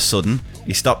 All of a sudden,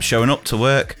 he stopped showing up to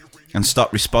work and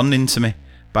stopped responding to me.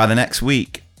 By the next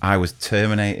week, I was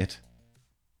terminated.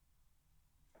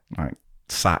 Like,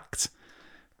 sacked.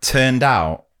 Turned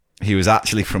out he was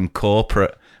actually from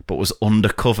corporate, but was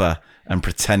undercover and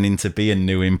pretending to be a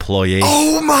new employee.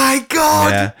 Oh my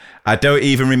God! Yeah. I don't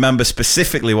even remember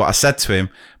specifically what I said to him,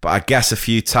 but I guess a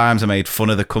few times I made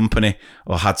fun of the company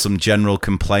or had some general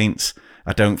complaints.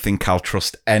 I don't think I'll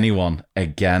trust anyone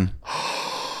again.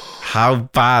 How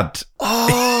bad is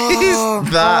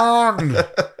that?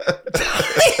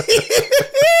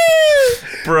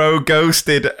 Bro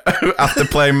ghosted after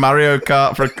playing Mario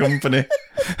Kart for a company.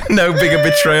 No bigger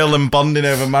betrayal than bonding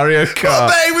over Mario Kart.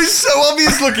 But it was so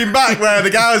obvious looking back where the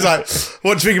guy was like,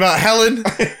 what do you think about Helen?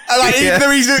 And like, even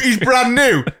though he's brand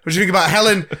new, what do you think about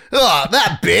Helen? Oh,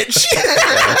 that bitch.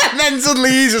 And then suddenly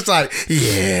he's just like,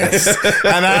 yes.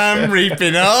 And I'm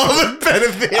reaping all the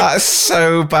benefits. That's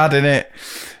so bad, innit?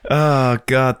 Oh,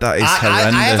 God, that is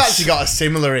horrendous. I have actually got a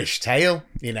similar-ish tale,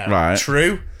 Right.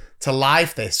 True to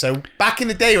life this. So back in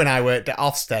the day when I worked at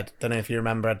Ofsted, don't know if you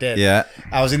remember, I did. Yeah.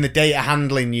 I was in the data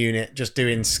handling unit, just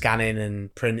doing scanning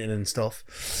and printing and stuff.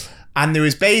 And there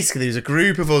was a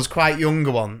group of us, quite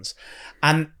younger ones.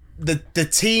 And the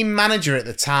team manager at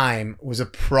the time was a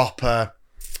proper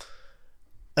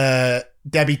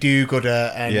Debbie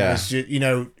Do-gooder and was,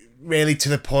 really to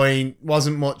the point,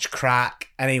 wasn't much crack.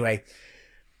 Anyway,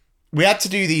 we had to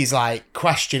do these like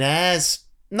questionnaires,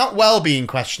 not well-being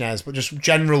questionnaires, but just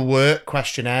general work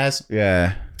questionnaires.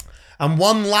 Yeah. And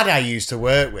one lad I used to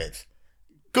work with,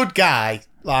 good guy,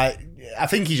 like I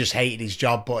think he just hated his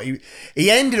job, but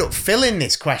he ended up filling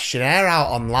this questionnaire out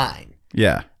online.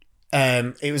 Yeah.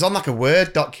 It was on like a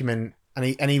Word document, and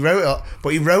he wrote it up,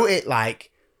 but he wrote it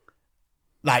like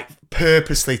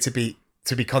purposely to be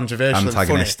controversial,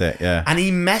 antagonistic, and funny. Yeah. And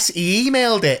he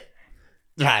emailed it.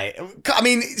 Right. I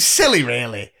mean, silly,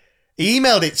 really. He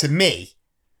emailed it to me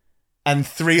and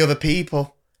 3 other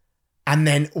people. And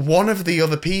then one of the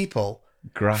other people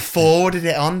forwarded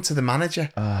it on to the manager.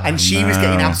 Oh, and she was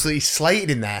getting absolutely slated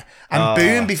in there. And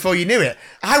boom, before you knew it,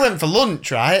 I went for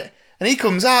lunch, right? And he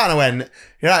comes out and I went,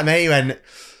 "You're right, mate." He went,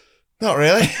 "Not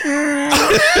really."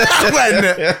 I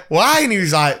went, "Why?" And he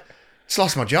was like, "Just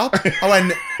lost my job." I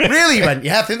went, "Really?" He went,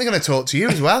 "Yeah, I think they're going to talk to you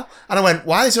as well." And I went,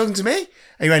 "Why are they talking to me?"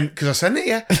 And he went, "Because I sent it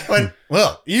you." I went,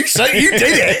 "Well, you did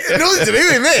it. Nothing to do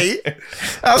with me."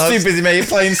 I was too busy, mate,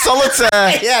 playing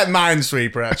solitaire. Yeah,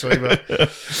 Minesweeper, actually. But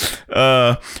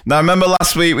now, remember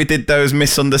last week we did those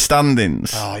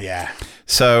misunderstandings? Oh, yeah.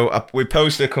 So we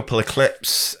posted a couple of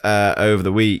clips over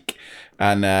the week,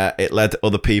 and it led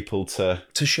other people to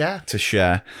share.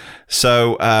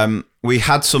 So we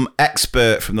had some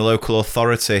expert from the local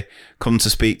authority come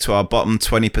to speak to our bottom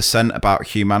 20% about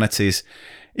humanities.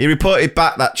 He reported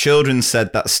back that children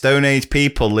said that Stone Age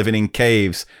people living in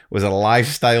caves was a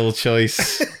lifestyle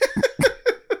choice.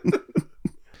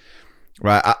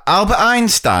 Right, Albert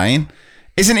Einstein,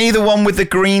 isn't he the one with the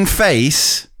green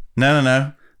face?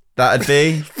 No. That'd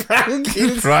be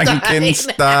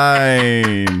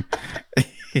Frankenstein.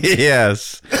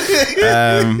 Yes.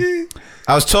 I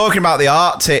was talking about the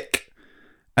Arctic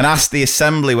and asked the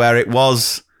assembly where it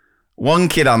was. One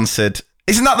kid answered,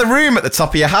 "Isn't that the room at the top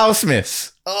of your house, miss?"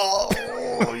 Oh,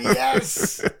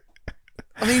 yes.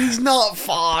 I mean, he's not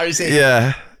far, is he?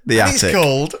 Yeah, the attic. It's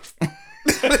cold.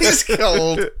 It's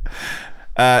cold.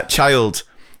 Child,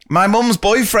 my mum's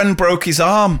boyfriend broke his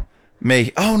arm.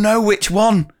 Me, oh no, which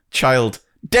one? Child,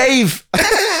 Dave. Do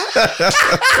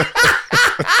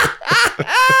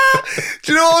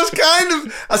you know what's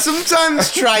I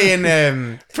sometimes try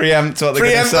and preempt what they're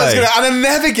going to say. And I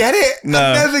never get it. No.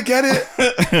 I never get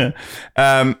it.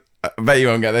 I bet you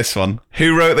won't get this one.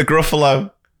 Who wrote the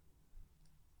Gruffalo?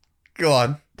 Go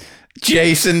on.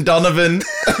 Jason Donovan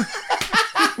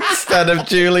instead of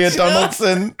Julia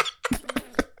Donaldson.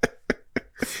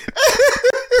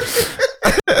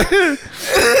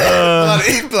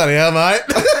 Bloody hell, mate.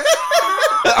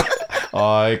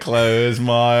 I close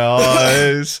my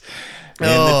eyes in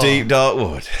the deep dark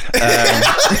wood.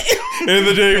 In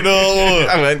the deep dark wood.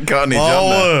 I went Courtney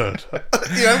John there.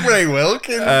 You went Ray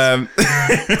Wilkins.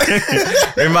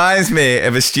 Reminds me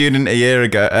of a student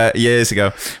years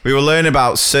ago. We were learning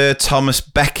about Sir Thomas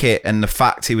Becket and the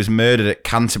fact he was murdered at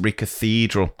Canterbury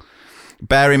Cathedral.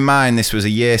 Bear in mind, this was a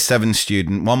year 7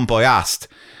 student. One boy asked,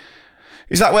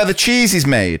 "Is that where the cheese is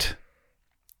made?"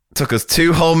 It took us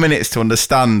 2 whole minutes to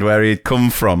understand where he'd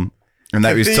come from. And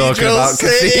that he was talking about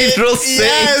Cathedral City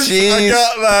yes, cheese. I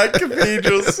got that.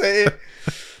 Cathedral City.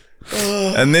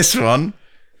 And this one,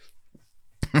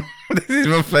 this is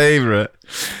my favourite.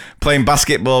 Playing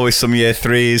basketball with some year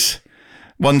 3s.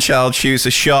 One child shoots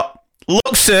a shot.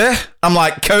 "Look, sir, I'm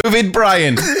like COVID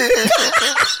Brian."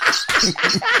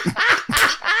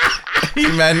 He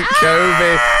meant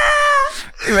Kobe.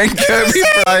 He meant Kobe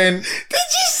Bryant.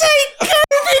 Did you say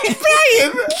COVID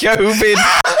Brian?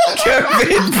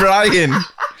 COVID Bryant.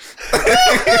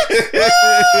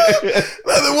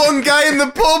 Like the one guy in the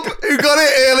pub who got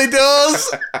it early doors.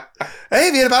 Hey,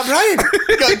 have you heard about Brian?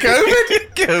 He got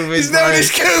COVID. COVID His name is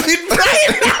COVID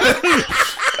Brian.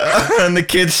 And the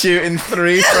kid's shooting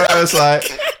 3 throws like,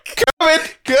 COVID.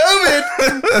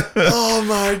 Oh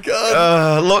my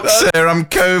God. Look, sir, I'm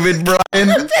COVID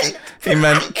Brian. He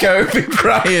meant Kobe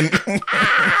Bryant.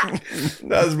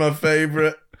 That's my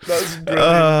favourite. That's brilliant.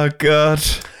 Oh, God.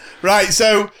 Right,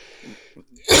 so...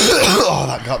 oh,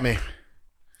 that got me.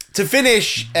 To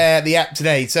finish the app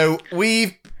today, so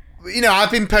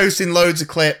I've been posting loads of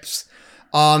clips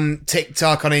on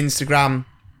TikTok, on Instagram,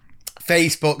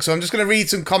 Facebook, so I'm just going to read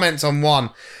some comments on one.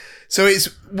 So it's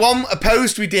a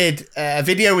post we did, a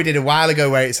video we did a while ago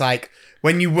where it's like,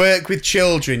 when you work with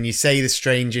children, you say the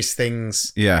strangest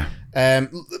things. Yeah.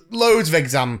 Loads of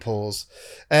examples.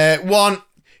 One,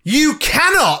 you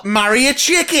cannot marry a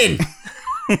chicken.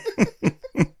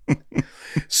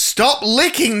 Stop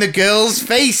licking the girls'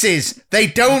 faces. They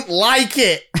don't like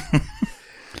it.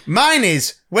 Mine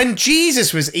is, when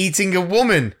Jesus was eating a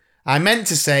woman, I meant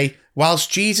to say,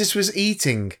 whilst Jesus was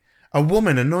eating, a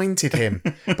woman anointed him.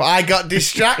 But I got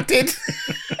distracted.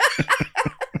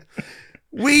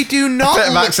 We do not... Bit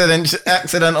of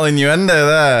accidental innuendo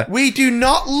there. We do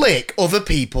not lick other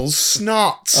people's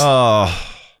snot. Oh.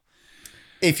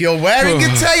 If you're wearing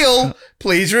a tail,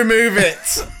 please remove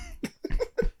it.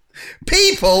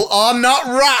 People are not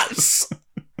rats.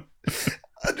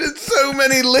 I did so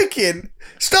many licking.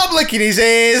 Stop licking his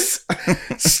ears.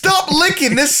 Stop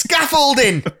licking the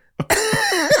scaffolding.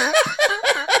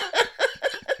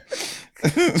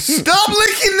 Stop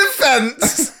licking the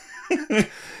fence.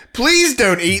 Please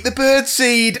don't eat the bird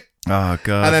seed. Oh,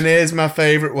 God. And then here's my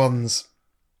favourite ones.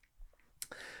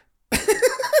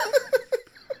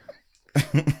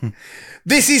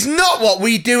 This is not what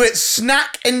we do at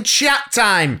snack and chat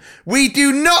time. We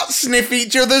do not sniff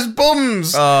each other's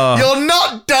bums. Oh. You're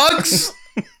not dogs.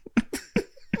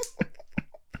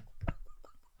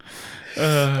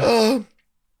 Oh.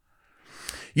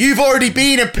 You've already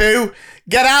been a poo.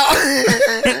 Get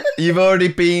out. You've already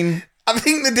been... I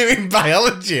think they're doing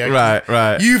biology. Actually.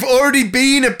 Right. You've already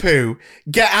been a poo.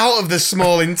 Get out of the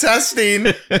small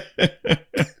intestine.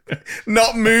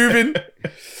 Not moving.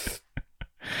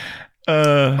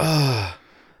 I'm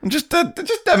just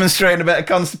demonstrating a bit of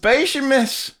constipation,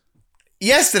 miss.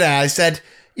 Yesterday I said,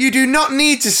 you do not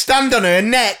need to stand on her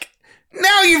neck.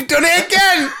 Now you've done it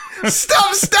again.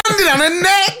 Stop standing on her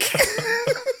neck.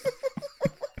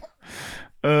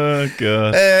 Oh,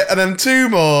 God. And then 2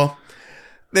 more.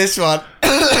 This one.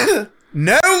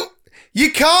 No,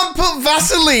 you can't put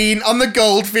Vaseline on the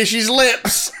goldfish's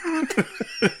lips.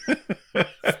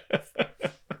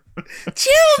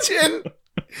 Children.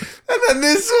 And then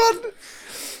this one.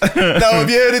 Now, have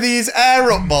you heard of these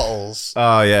air up bottles?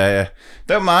 Oh, yeah.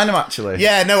 Don't mind them, actually.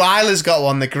 Yeah, no, Isla's got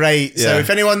one. They're great. So Yeah. if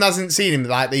anyone hasn't seen them,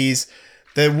 like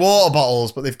they're water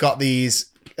bottles, but they've got these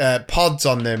pods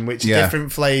on them, which are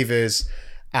different flavours.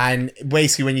 And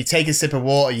basically, when you take a sip of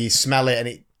water, you smell it, and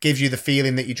it gives you the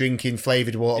feeling that you're drinking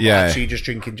flavoured water, but actually you're just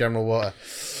drinking general water.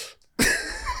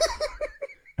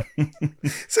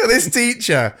 So this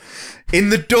teacher, in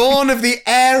the dawn of the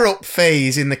air up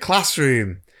phase in the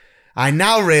classroom, I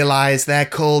now realise they're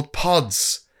called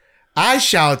pods. I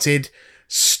shouted,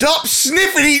 "Stop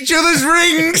sniffing each other's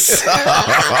rings!"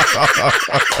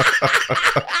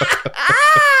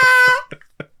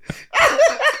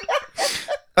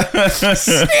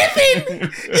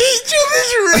 Sniffing each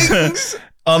other's rings.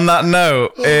 On that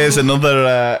note, here's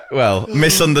another,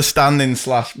 misunderstanding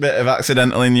 / bit of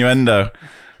accidental innuendo.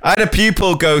 I had a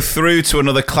pupil go through to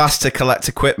another class to collect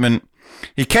equipment.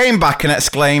 He came back and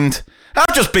exclaimed,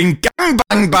 "I've just been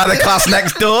gangbanged by the class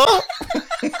next door."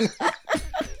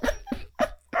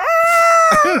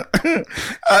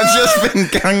 I've just been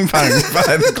gangbanged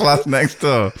by the class next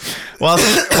door.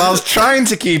 Whilst trying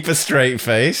to keep a straight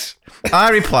face, I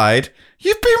replied,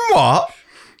 "You've been what?"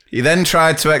 He then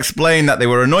tried to explain that they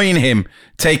were annoying him,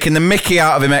 taking the mickey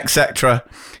out of him, etc.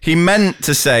 He meant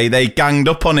to say they ganged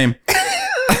up on him.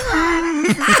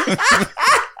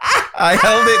 I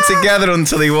held it together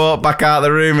until he walked back out of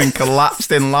the room and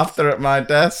collapsed in laughter at my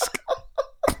desk.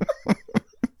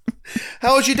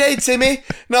 How was your day, Timmy?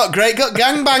 Not great, got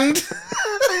gangbanged.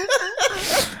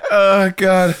 Oh,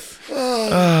 God.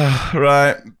 Oh,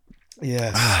 right.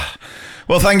 Yes.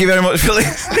 Well, thank you very much for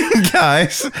listening,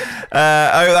 guys.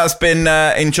 I hope that's been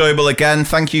enjoyable again.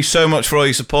 Thank you so much for all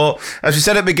your support. As we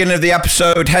said at the beginning of the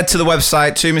episode, head to the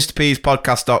website,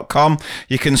 2mrpspodcast.com.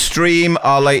 You can stream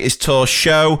our latest tour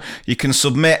show. You can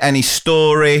submit any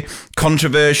story,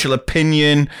 controversial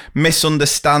opinion,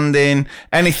 misunderstanding,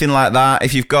 anything like that.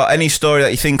 If you've got any story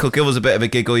that you think will give us a bit of a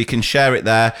giggle, you can share it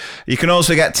there. You can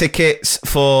also get tickets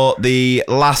for the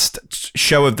last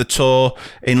show of the tour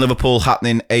in Liverpool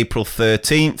happening April 13th.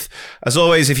 As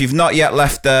always, if you've not yet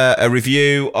left a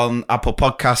review on Apple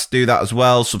Podcasts, do that as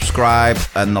well. Subscribe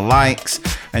and the likes.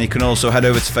 And you can also head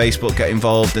over to Facebook, get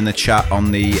involved in the chat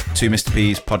on the 2 Mr.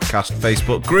 P's podcast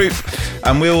Facebook group.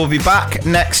 And we will be back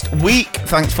next week.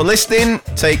 Thanks for listening.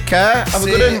 Take care. Have a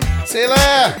good one. See you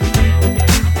later.